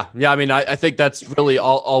 Yeah. I mean, I think that's really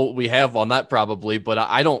all we have on that probably, but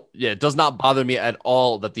I don't, it does not bother me at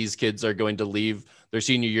all that these kids are going to leave their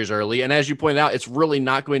senior years early. And as you pointed out, it's really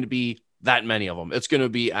not going to be that many of them. It's going to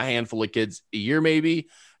be a handful of kids a year, maybe.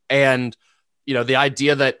 And, the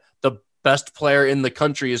idea that the best player in the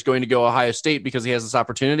country is going to go Ohio State because he has this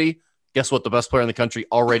opportunity. Guess what? The best player in the country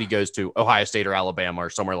already goes to Ohio State or Alabama or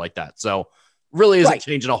somewhere like that. So really isn't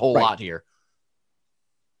changing a whole lot here.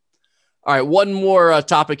 All right, one more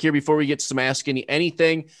topic here before we get to some Ask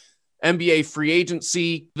Anything. NBA free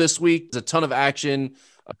agency this week. There's a ton of action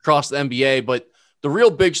across the NBA, but the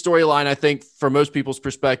real big storyline, I think, from most people's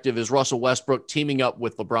perspective is Russell Westbrook teaming up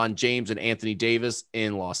with LeBron James and Anthony Davis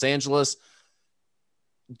in Los Angeles.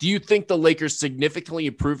 Do you think the Lakers significantly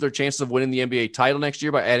improved their chances of winning the NBA title next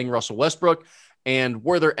year by adding Russell Westbrook? And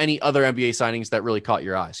were there any other NBA signings that really caught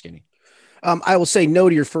your eye, Skinny? I will say no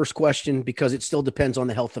to your first question because it still depends on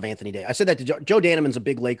the health of Anthony Davis. I said that to Joe Daneman's a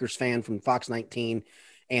big Lakers fan from Fox 19,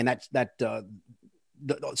 and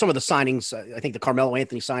some of the signings, I think the Carmelo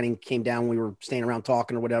Anthony signing came down when we were staying around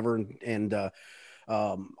talking or whatever, and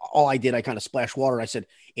all I did, I kind of splashed water. I said,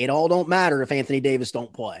 it all don't matter if Anthony Davis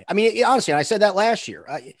don't play. I mean, honestly, I said that last year.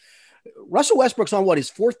 Russell Westbrook's on his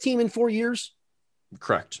fourth team in 4 years?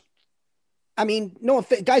 Correct. I mean, no,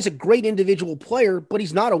 guy's a great individual player, but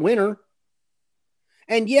he's not a winner.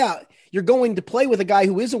 And yeah, you're going to play with a guy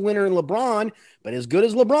who is a winner in LeBron, but as good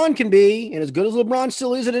as LeBron can be, and as good as LeBron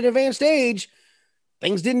still is at an advanced age,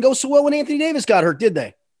 things didn't go so well when Anthony Davis got hurt, did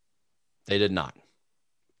they? They did not.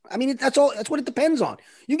 I mean, that's what it depends on.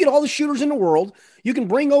 You get all the shooters in the world. You can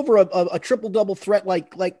bring over a triple-double threat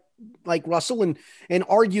like Russell and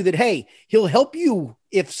argue that, hey, he'll help you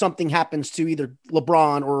if something happens to either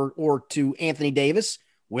LeBron or to Anthony Davis.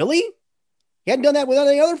 Will he? He hadn't done that with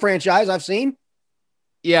any other franchise I've seen.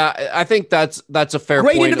 Yeah, I think that's a fair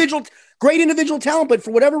point. Great individual talent, but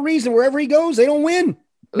for whatever reason, wherever he goes, they don't win.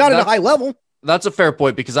 Not at a high level. That's a fair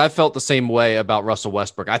point because I felt the same way about Russell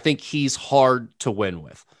Westbrook. I think he's hard to win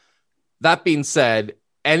with. That being said,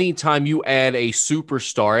 anytime you add a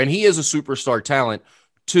superstar, and he is a superstar talent,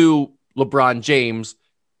 to LeBron James,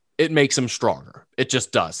 it makes him stronger. It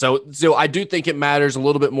just does. So I do think it matters a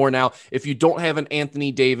little bit more now. If you don't have an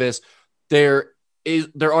Anthony Davis, there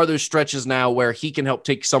are those stretches now where he can help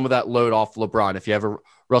take some of that load off LeBron if you have a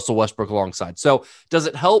Russell Westbrook alongside. So does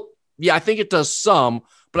it help? Yeah, I think it does some,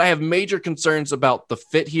 but I have major concerns about the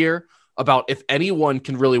fit here, about if anyone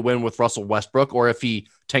can really win with Russell Westbrook or if he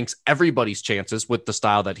tanks everybody's chances with the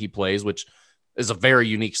style that he plays, which is a very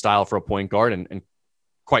unique style for a point guard and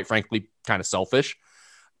quite frankly, kind of selfish.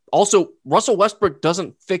 Also, Russell Westbrook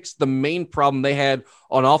doesn't fix the main problem they had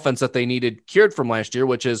on offense that they needed cured from last year,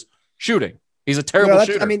 which is shooting. He's a terrible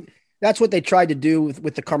shooter. I mean, that's what they tried to do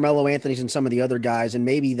with the Carmelo Anthonys and some of the other guys, and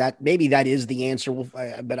maybe that is the answer.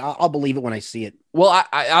 But I'll believe it when I see it. Well,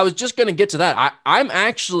 I was just going to get to that. I'm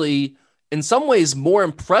actually, in some ways, more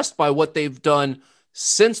impressed by what they've done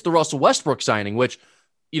since the Russell Westbrook signing, which,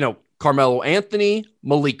 Carmelo Anthony,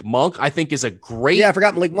 Malik Monk, I think is a great. Yeah, I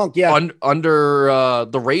forgot Malik Monk. Yeah, under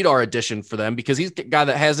the radar addition for them because he's a guy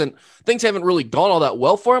that things haven't really gone all that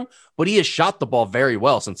well for him, but he has shot the ball very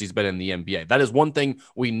well since he's been in the NBA. That is one thing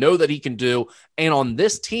we know that he can do. And on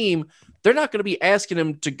this team, they're not going to be asking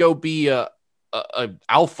him to go be a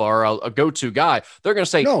alpha or a go-to guy. They're going to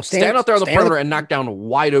say, no, stand out there on the perimeter and knock down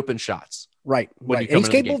wide open shots. Right. And he's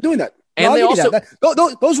capable of doing that. And they also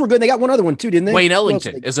those were good. They got one other one too, didn't they? Wayne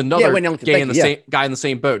Ellington is another guy in the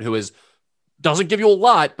same boat who doesn't give you a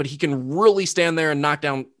lot, but he can really stand there and knock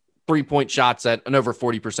down 3-point shots at an over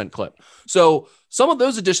 40% clip. So some of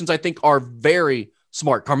those additions I think are very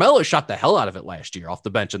smart. Carmelo shot the hell out of it last year off the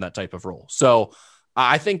bench in that type of role. So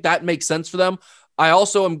I think that makes sense for them. I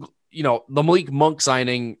also am, the Malik Monk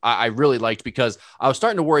signing I really liked because I was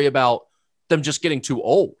starting to worry about them just getting too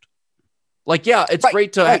old. Like, yeah, it's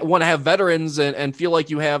great to want to have veterans and feel like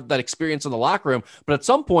you have that experience in the locker room. But at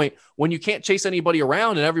some point, when you can't chase anybody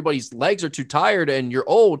around and everybody's legs are too tired and you're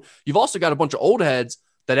old, you've also got a bunch of old heads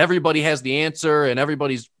that everybody has the answer and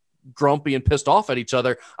everybody's grumpy and pissed off at each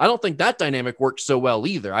other. I don't think that dynamic works so well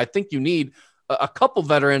either. I think you need a couple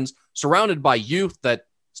veterans surrounded by youth that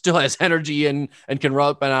still has energy and can run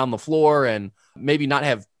up and down the floor and maybe not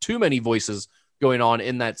have too many voices going on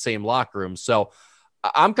in that same locker room. So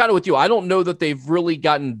I'm kind of with you. I don't know that they've really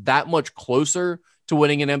gotten that much closer to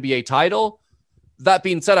winning an NBA title. That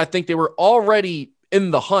being said, I think they were already in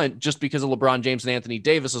the hunt just because of LeBron James and Anthony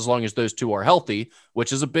Davis, as long as those two are healthy,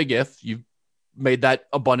 which is a big if. You've made that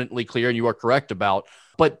abundantly clear, and you are correct about.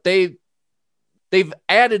 But they've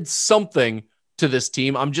added something to this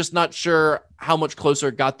team. I'm just not sure how much closer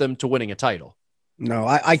it got them to winning a title. No,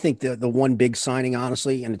 I think the one big signing,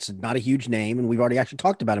 honestly, and it's not a huge name, and we've already actually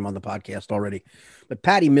talked about him on the podcast already, but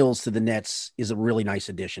Patty Mills to the Nets is a really nice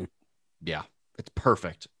addition. Yeah, it's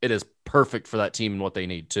perfect. It is perfect for that team and what they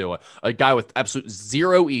need too. A guy with absolute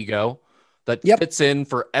zero ego that fits in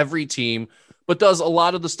for every team, but does a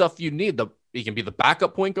lot of the stuff you need. He can be the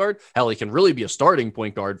backup point guard. Hell, he can really be a starting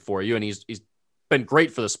point guard for you, and he's been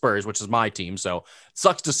great for the Spurs, which is my team. So it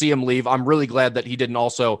sucks to see him leave. I'm really glad that he didn't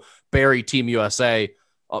also bury Team USA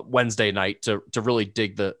Wednesday night to really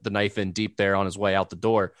dig the knife in deep there on his way out the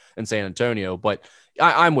door in San Antonio. But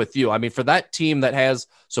I'm with you. I mean, for that team that has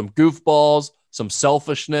some goofballs, some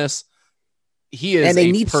selfishness, he is. And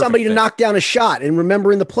they need somebody to knock down a shot. And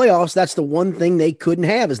remember, in the playoffs, that's the one thing they couldn't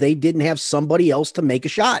have, is they didn't have somebody else to make a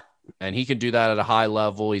shot. And he can do that at a high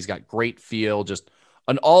level. He's got great feel, just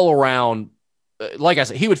an all around. Like I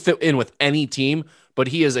said, he would fit in with any team, but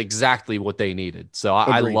he is exactly what they needed. So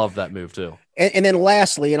I love that move too. And then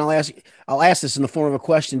lastly, and I'll ask this in the form of a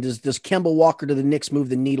question: Does Kemba Walker to the Knicks move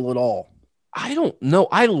the needle at all? I don't know.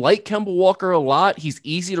 I like Kemba Walker a lot. He's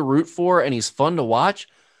easy to root for, and he's fun to watch.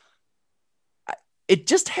 It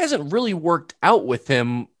just hasn't really worked out with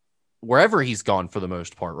him wherever he's gone for the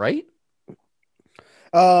most part, right?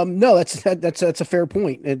 No, that's a fair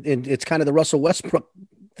point. And it's kind of the Russell Westbrook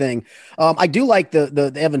thing. I do like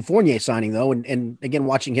the Evan Fournier signing though. And again,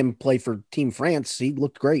 watching him play for Team France, he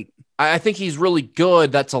looked great. I think he's really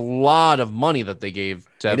good. That's a lot of money that they gave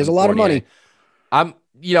to Evan It is a lot Fournier. of money.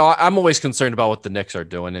 I'm always concerned about what the Knicks are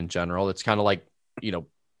doing in general. It's kind of like,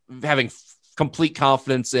 having complete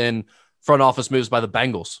confidence in front office moves by the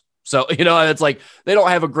Bengals. So, it's like they don't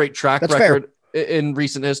have a great track record in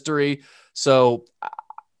recent history. So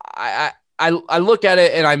I look at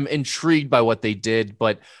it and I'm intrigued by what they did,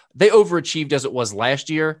 but they overachieved as it was last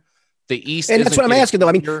year. The East, and that's what I'm asking though.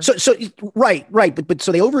 I mean, so right, but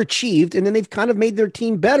so they overachieved and then they've kind of made their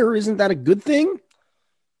team better. Isn't that a good thing?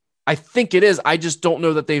 I think it is. I just don't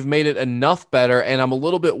know that they've made it enough better, and I'm a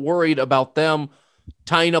little bit worried about them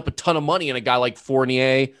tying up a ton of money in a guy like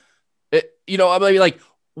Fournier. I mean, like,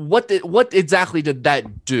 what exactly did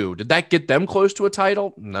that do? Did that get them close to a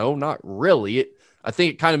title? No, not really. I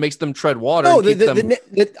think it kind of makes them tread water. No,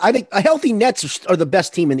 I think a healthy Nets are the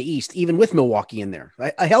best team in the East, even with Milwaukee in there.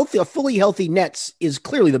 A fully healthy Nets is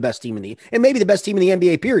clearly the best team in the, and maybe the best team in the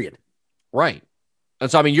NBA. Period. Right.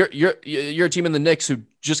 And so, I mean, you're a team in the Knicks who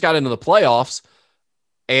just got into the playoffs,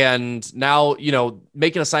 and now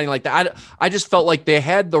making a signing like that. I just felt like they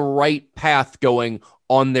had the right path going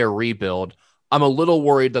on their rebuild. I'm a little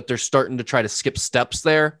worried that they're starting to try to skip steps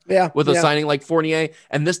there. With a signing like Fournier,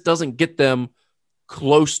 and this doesn't get them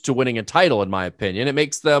close to winning a title, in my opinion. It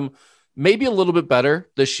makes them maybe a little bit better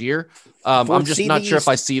this year. I'm just not sure if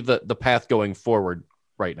I see the path going forward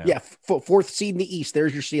right now. Yeah, fourth seed in the East.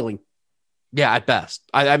 There's your ceiling. Yeah, at best.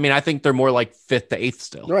 I mean, I think they're more like 5th to 8th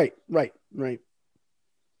still. Right.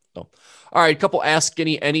 So, all right, a couple Ask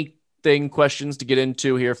Anything questions to get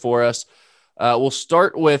into here for us. We'll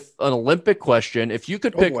start with an Olympic question. If you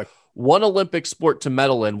could pick one Olympic sport to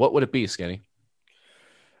medal in, what would it be, Skinny?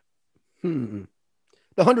 The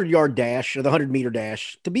 100-yard dash or the 100-meter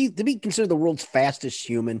dash. To be considered the world's fastest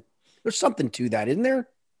human, there's something to that, isn't there?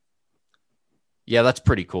 Yeah, that's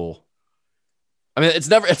pretty cool. I mean, it's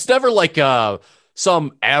never like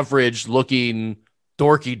some average looking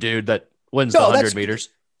dorky dude that wins the 100 meters.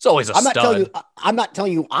 It's always a stud. I'm not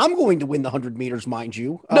telling you I'm going to win the 100 meters, mind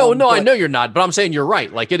you. No, I know you're not, but I'm saying you're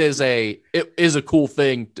right. Like it is a cool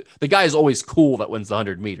thing. The guy is always cool that wins the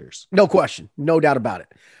 100 meters. No question. No doubt about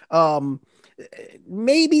it.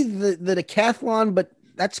 Maybe the decathlon, but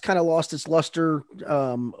that's kind of lost its luster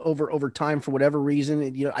over time for whatever reason.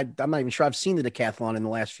 I'm not even sure I've seen the decathlon in the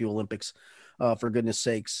last few Olympics. For goodness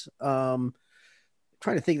sakes. Trying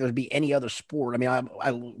to think if there'd be any other sport. I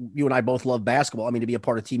mean, you and I both love basketball. I mean, to be a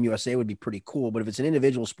part of Team USA would be pretty cool, but if it's an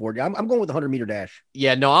individual sport, I'm going with the 100-meter dash.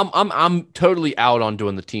 Yeah, no, I'm totally out on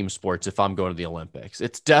doing the team sports if I'm going to the Olympics.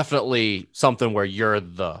 It's definitely something where you're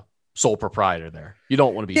the sole proprietor there. You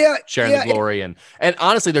don't want to be sharing the glory. And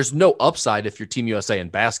honestly, there's no upside if you're Team USA in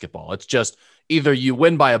basketball. It's just either you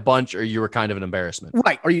win by a bunch or you were kind of an embarrassment.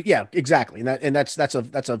 Right. Exactly. And that's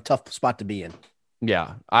a tough spot to be in.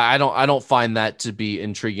 Yeah. I don't find that to be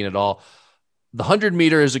intriguing at all. The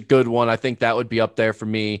 100-meter is a good one. I think that would be up there for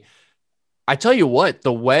me. I tell you what,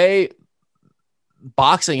 the way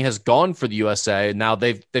boxing has gone for the USA. Now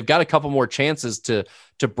they've got a couple more chances to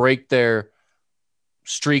break their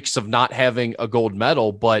streaks of not having a gold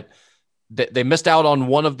medal, but they missed out on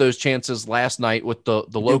one of those chances last night with the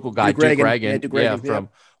local guy, Duke Reagan, from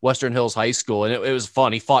Western Hills High School. And it was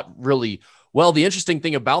fun. He fought really well. The interesting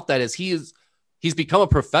thing about that is he's become a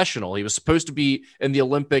professional. He was supposed to be in the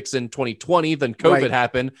Olympics in 2020. Then COVID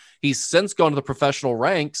happened. He's since gone to the professional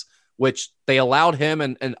ranks, which they allowed him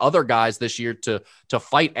and other guys this year to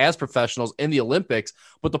fight as professionals in the Olympics.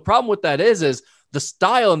 But the problem with that is the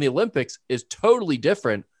style in the Olympics is totally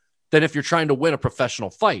different than if you're trying to win a professional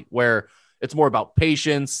fight, where it's more about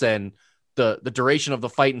patience and the duration of the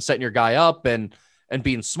fight and setting your guy up and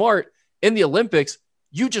being smart. In the Olympics,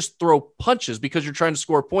 you just throw punches because you're trying to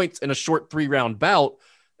score points in a short 3-round bout.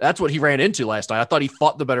 That's what he ran into last night. I thought he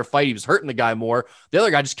fought the better fight. He was hurting the guy more. The other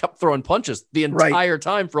guy just kept throwing punches the entire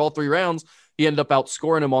time for all 3 rounds. He ended up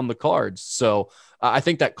outscoring him on the cards. So I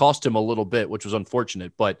think that cost him a little bit, which was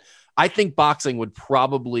unfortunate. But I think boxing would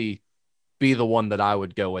probably be the one that I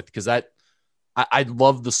would go with, because I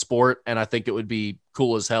love the sport, and I think it would be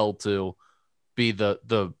cool as hell to be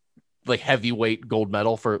the like heavyweight gold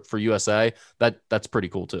medal for USA. That's pretty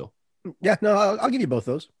cool too. Yeah, no, I'll give you both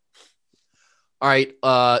those. All right.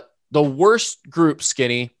 The worst group,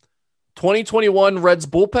 Skinny, 2021 Reds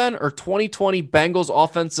bullpen or 2020 Bengals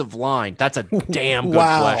offensive line? That's a damn good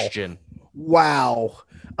question. Wow.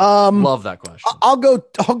 Love that question. I'll go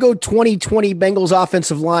 2020 Bengals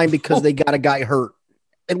offensive line because they got a guy hurt.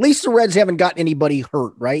 At least the Reds haven't gotten anybody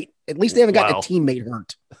hurt, right? At least they haven't gotten a teammate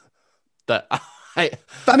hurt. I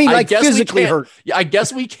mean, like physically hurt. Yeah, I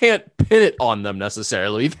guess we can't pin it on them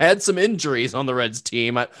necessarily. We've had some injuries on the Reds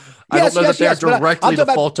team. I don't know that they're directly the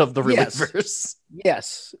fault of the relievers.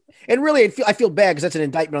 Yes. And really, I feel bad because that's an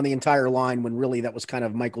indictment on the entire line when really that was kind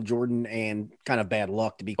of Michael Jordan and kind of bad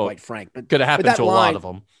luck, to be quite frank. But could have happened to a lot of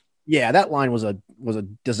them. Yeah, that line was a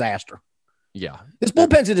disaster. Yeah. This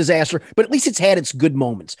bullpen's a disaster, but at least it's had its good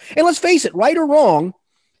moments. And let's face it, right or wrong,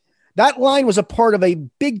 that line was a part of a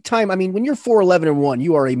big time. I mean, when you're 4-11-1,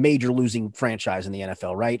 you are a major losing franchise in the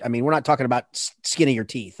NFL, right? I mean, we're not talking about skinning your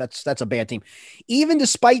teeth. That's a bad team. Even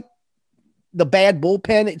despite the bad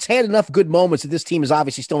bullpen, it's had enough good moments that this team is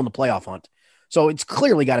obviously still in the playoff hunt. So it's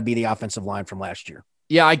clearly got to be the offensive line from last year.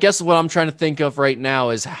 Yeah, I guess what I'm trying to think of right now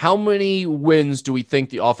is how many wins do we think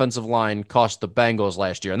the offensive line cost the Bengals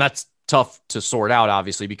last year? And that's tough to sort out,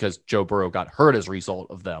 obviously, because Joe Burrow got hurt as a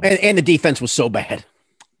result of them. And the defense was so bad.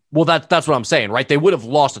 Well, that's what I'm saying, right? They would have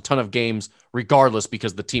lost a ton of games regardless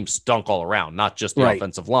because the team stunk all around, not just the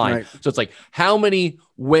offensive line. Right. So it's like, how many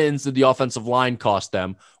wins did the offensive line cost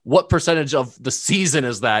them? What percentage of the season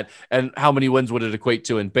is that? And how many wins would it equate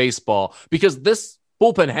to in baseball? Because this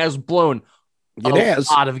bullpen has blown a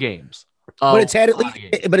lot of games. But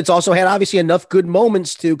it's also had obviously enough good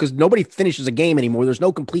moments too, because nobody finishes a game anymore. There's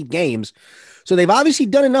no complete games. So they've obviously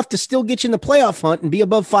done enough to still get you in the playoff hunt and be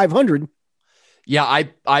above 500. Yeah,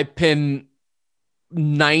 I pin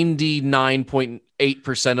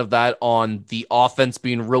 99.8% of that on the offense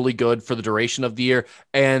being really good for the duration of the year,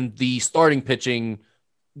 and the starting pitching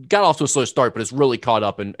got off to a slow start, but it's really caught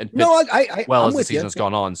up and pitched well as the season has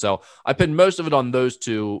gone on. So I pin most of it on those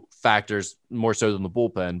two factors more so than the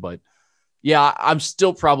bullpen. But yeah, I'm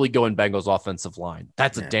still probably going Bengals offensive line.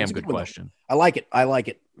 That's a damn good question. I like it.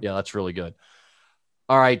 Yeah, that's really good.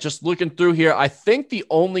 All right, just looking through here, I think the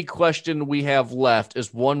only question we have left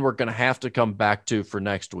is one we're going to have to come back to for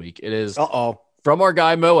next week. It is from our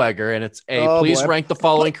guy Mo Egger, and it's please rank the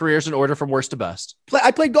following careers in order from worst to best.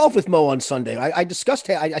 I played golf with Mo on Sunday. I discussed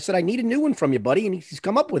it. I said, I need a new one from you, buddy, and he's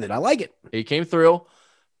come up with it. I like it. He came through.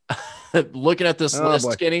 Looking at this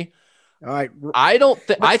list, Skinny. All right.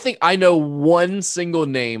 I think I know one single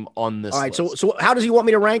name on this list. All right, so how does he want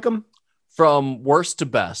me to rank them? From worst to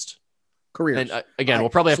best. Careers. And again, we'll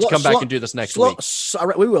probably have to come back and do this next week. All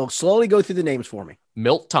right, we will. Slowly go through the names for me.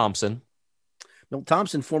 Milt Thompson. Milt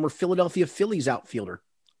Thompson, former Philadelphia Phillies outfielder.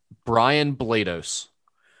 Brian Blados.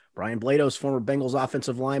 Brian Blados, former Bengals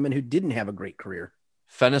offensive lineman who didn't have a great career.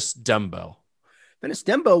 Fennis Dembo. Fennis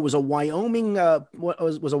Dembo was a Wyoming,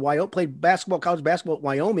 played college basketball at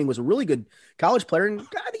Wyoming, was a really good college player, and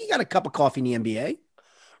I think he got a cup of coffee in the NBA.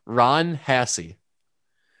 Ron Hassey.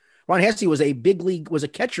 Ron Hassey was a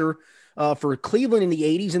catcher for Cleveland in the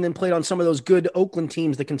 80s, and then played on some of those good Oakland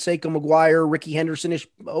teams, the Canseco McGuire, Ricky Henderson-ish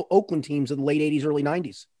Oakland teams of the late 80s, early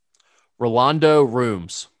 90s. Rolando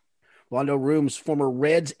Rooms. Rolando Rooms, former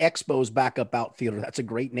Reds Expos backup outfielder. That's a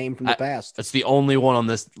great name from the past. That's the only one on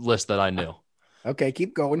this list that I knew. Okay,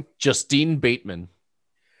 keep going. Justine Bateman.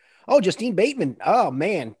 Oh, Justine Bateman. Oh,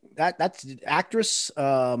 man. That's actress.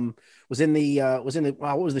 What was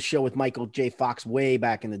the show with Michael J. Fox way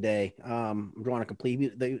back in the day? I'm drawing a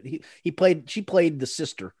complete. She played the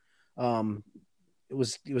sister. It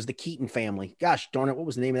was the Keaton family. Gosh darn it, what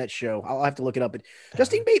was the name of that show? I'll have to look it up. But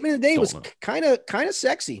Justine Bateman in the day was kind of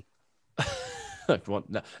sexy.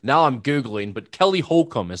 Now I'm Googling, but Kelly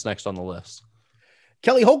Holcomb is next on the list.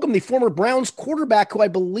 Kelly Holcomb, the former Browns quarterback, who I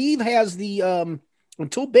believe has the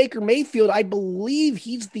until Baker Mayfield, I believe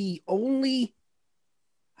he's the only.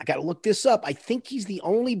 I got to look this up. I think he's the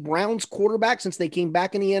only Browns quarterback since they came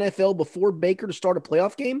back in the NFL before Baker to start a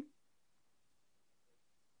playoff game.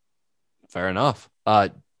 Fair enough.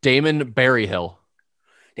 Damon Berryhill.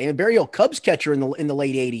 Damon Berryhill, Cubs catcher in the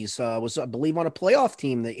late 80s, was, I believe, on a playoff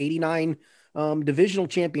team, the 89 divisional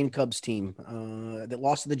champion Cubs team that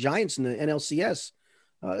lost to the Giants in the NLCS.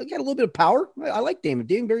 Got a little bit of power. I like Damon.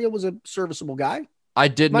 Damon Berryhill was a serviceable guy. I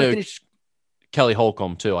did know Kelly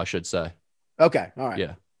Holcomb, too, I should say. Okay. All right.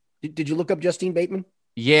 Yeah. Did you look up Justine Bateman?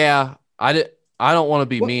 Yeah. I don't want to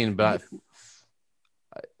be mean, but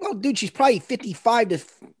well, dude, she's probably 55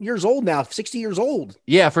 years old now, 60 years old.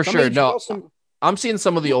 Yeah, for sure. No, I'm seeing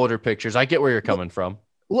some of the older pictures. I get where you're coming from.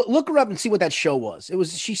 Look her up and see what that show was. It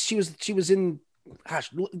was she was in.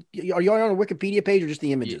 Gosh, are you on a Wikipedia page or just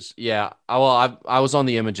the images? Yeah. Well, I was on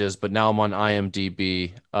the images, but now I'm on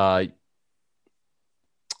IMDb.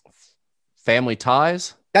 Family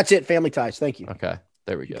Ties. That's it. Family Ties. Thank you. Okay,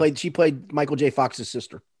 there we go. She played Michael J. Fox's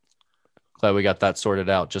sister. Glad we got that sorted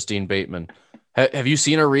out. Justine Bateman. Have you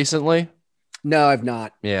seen her recently? No, I've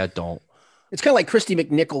not. Yeah, don't. It's kind of like Christy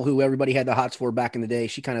McNichol, who everybody had the hots for back in the day.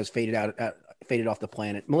 She kind of faded off the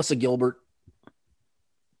planet. Melissa Gilbert.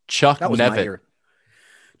 Chuck Nevitt.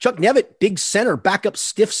 Chuck Nevitt, big center, backup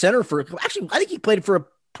stiff center actually, I think he played for a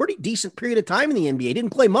pretty decent period of time in the NBA. Didn't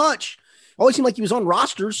play much. Always seemed like he was on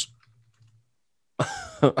rosters.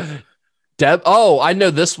 Deb. Oh, I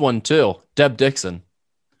know this one too. Deb Dixon.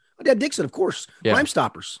 Deb Dixon, of course. Yeah. Crime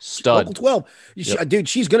Stoppers. Stud. Local 12. Yep. Dude,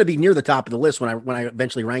 she's going to be near the top of the list when I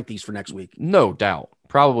eventually rank these for next week. No doubt.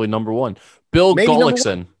 Probably number one. Bill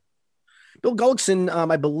Gullickson. Bill Gullickson,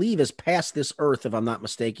 I believe, has passed this earth, if I'm not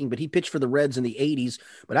mistaken, but he pitched for the Reds in the 80s,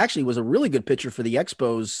 but actually was a really good pitcher for the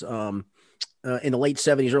Expos in the late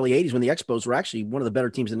 70s, early 80s, when the Expos were actually one of the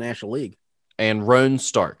better teams in the National League. And Roan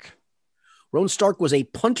Stark. Roan Stark was a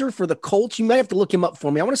punter for the Colts. You might have to look him up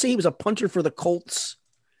for me. I want to say he was a punter for the Colts.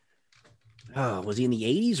 Was he in the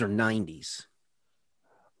 80s or 90s?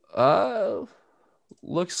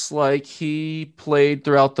 Looks like he played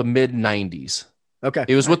throughout the mid 90s. Okay.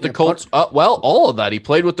 He was with the Colts. All of that. He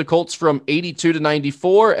played with the Colts from 82 to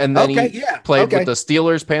 94, and then played with the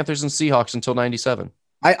Steelers, Panthers, and Seahawks until 97.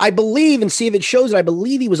 I believe, and see if it shows it, I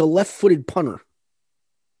believe he was a left-footed punter.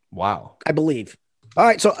 Wow. I believe. All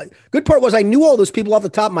right, so good part was I knew all those people off the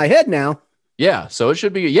top of my head now. Yeah, so it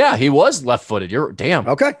should be. Yeah, he was left-footed. You're damn.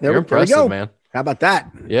 Okay, you're impressive, there we go, man. How about that?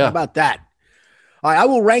 Yeah. How about that? All right, I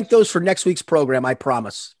will rank those for next week's program, I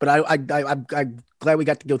promise. But I'm glad we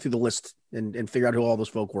got to go through the list and figure out who all those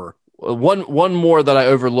folk were. One more that I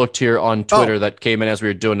overlooked here on Twitter that came in as we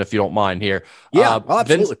were doing, if you don't mind here. Yeah,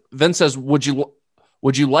 absolutely. Vince says, would you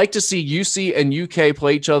like to see UC and UK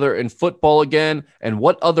play each other in football again? And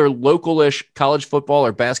what other local-ish college football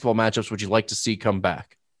or basketball matchups would you like to see come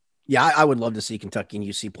back? Yeah, I would love to see Kentucky and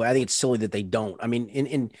UC play. I think it's silly that they don't. I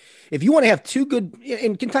mean, if you want to have two good,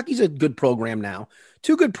 and Kentucky's a good program now,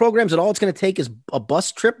 two good programs that all it's going to take is a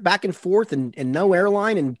bus trip back and forth and no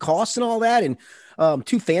airline and costs and all that, and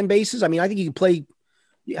two fan bases. I mean, I think you could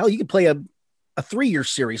play a 3-year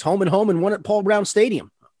series, home and one at Paul Brown Stadium.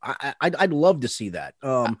 I'd love to see that.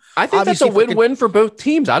 I think that's a win-win for both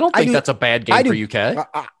teams. I don't think that's a bad game for UK.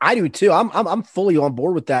 I do too. I'm fully on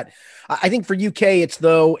board with that. I think for UK,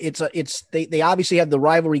 they obviously have the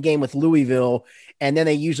rivalry game with Louisville, and then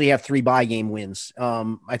they usually have 3 bye-game wins.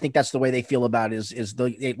 I think that's the way they feel about it. Is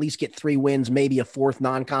they at least get 3 wins, maybe a 4th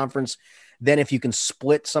non-conference. Then if you can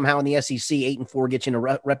split somehow in the SEC, 8-4 get you in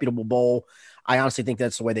a reputable bowl. I honestly think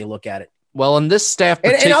that's the way they look at it. Well, and this staff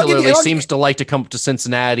particularly seems to like to come to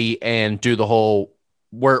Cincinnati and do the whole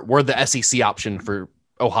we're the SEC option for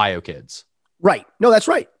Ohio kids. Right. No, that's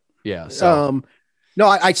right. Yeah. So. No,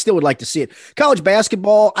 I still would like to see it. College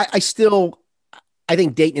basketball, I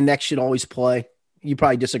think Dayton and Next should always play. You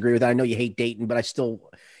probably disagree with that. I know you hate Dayton, but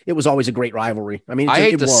it was always a great rivalry. I mean, I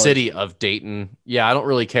hate the city of Dayton. Yeah, I don't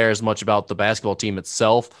really care as much about the basketball team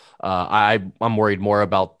itself. I'm worried more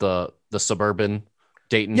about the suburban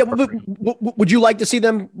Dayton. Yeah, but would you like to see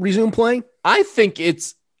them resume playing? I think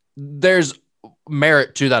there's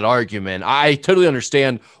merit to that argument. I totally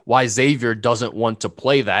understand why Xavier doesn't want to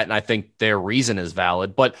play that, and I think their reason is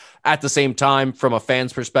valid. But at the same time, from a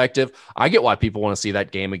fan's perspective, I get why people want to see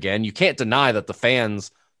that game again. You can't deny that the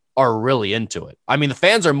fans are really into it. I mean, the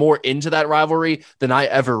fans are more into that rivalry than I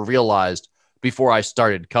ever realized before I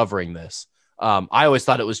started covering this. I always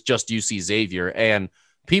thought it was just UC Xavier, and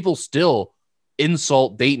people still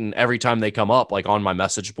insult Dayton every time they come up, like on my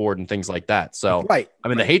message board and things like that. So, right. I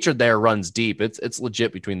mean, the hatred there runs deep. It's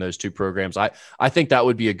legit between those two programs. I think that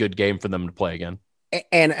would be a good game for them to play again.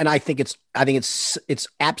 And I think it's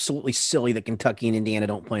absolutely silly that Kentucky and Indiana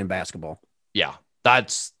don't play in basketball. Yeah,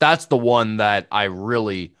 that's the one that I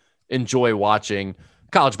really enjoy watching.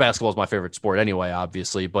 College basketball is my favorite sport anyway,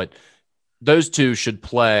 obviously, but those two should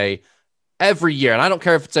play every year. And I don't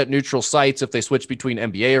care if it's at neutral sites, if they switch between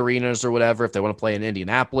NBA arenas or whatever, if they want to play in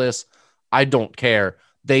Indianapolis, I don't care.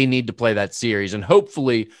 They need to play that series. And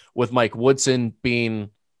hopefully with Mike Woodson being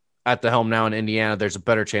at the helm now in Indiana, there's a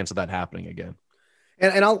better chance of that happening again.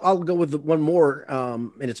 And I'll go with one more,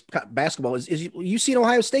 and it's basketball. Is UC and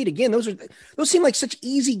Ohio State again? Those seem like such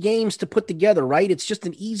easy games to put together, right? It's just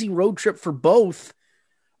an easy road trip for both.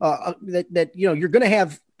 That you're going to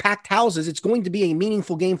have packed houses. It's going to be a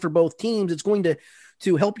meaningful game for both teams. It's going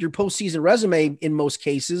to help your postseason resume in most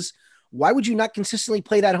cases. Why would you not consistently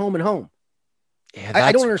play that home and home? Yeah,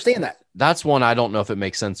 I don't understand that. That's one I don't know if it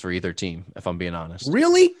makes sense for either team, if I'm being honest.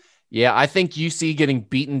 Really? Yeah, I think UC getting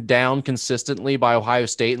beaten down consistently by Ohio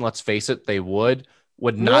State, and let's face it, they would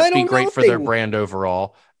not be great for their brand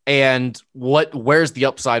overall. And where's the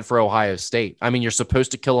upside for Ohio State? I mean, you're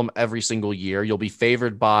supposed to kill them every single year. You'll be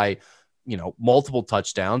favored by, multiple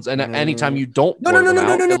touchdowns. And anytime you don't, no.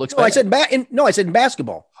 I said in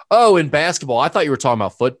basketball. Oh, in basketball. I thought you were talking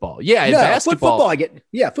about football. Yeah, in basketball. Football, I get.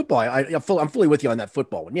 Yeah, football. I'm fully with you on that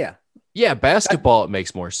football one. Yeah. Yeah, basketball, it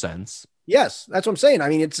makes more sense. Yes, that's what I'm saying. I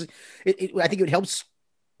mean, I think it helps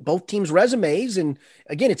both teams' resumes. And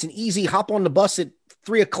again, it's an easy hop on the bus at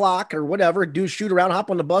 3:00 or whatever, do a shoot around,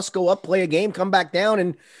 hop on the bus, go up, play a game, come back down,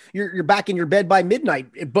 and you're back in your bed by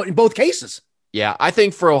midnight. But in both cases. Yeah, I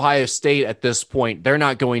think for Ohio State at this point, they're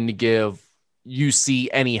not going to give UC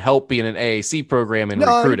any help being an AAC program in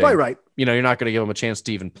recruiting. You're probably right. You're not going to give them a chance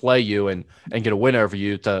to even play you and get a win over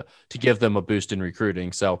you to give them a boost in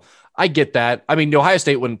recruiting. So I get that. I mean, Ohio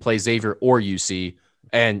State wouldn't play Xavier or UC,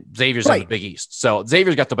 and Xavier's in the Big East. So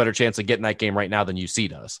Xavier's got the better chance of getting that game right now than UC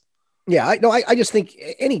does. Yeah, I just think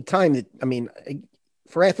any time that,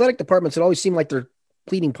 for athletic departments, it always seemed like they're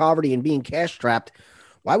pleading poverty and being cash strapped.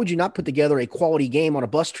 Why would you not put together a quality game on a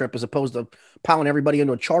bus trip as opposed to piling everybody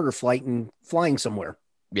into a charter flight and flying somewhere?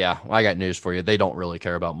 Yeah, I got news for you. They don't really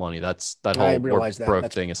care about money. That whole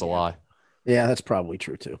broke thing is a lie. Yeah, that's probably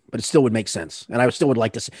true too. But it still would make sense, and I still would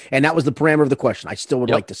like to see. And that was the parameter of the question. I still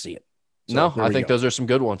would like to see it. So I think those are some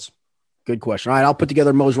good ones. Good question. All right, I'll put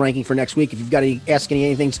together Mo's ranking for next week. If you've got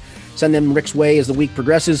anything, send them Rick's way as the week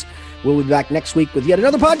progresses. We'll be back next week with yet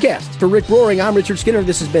another podcast. For Rick Broering, I'm Richard Skinner.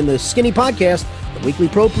 This has been the Skinny Podcast, the weekly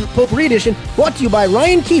potpourri edition, brought to you by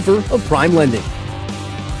Ryan Kiefer of Prime Lending.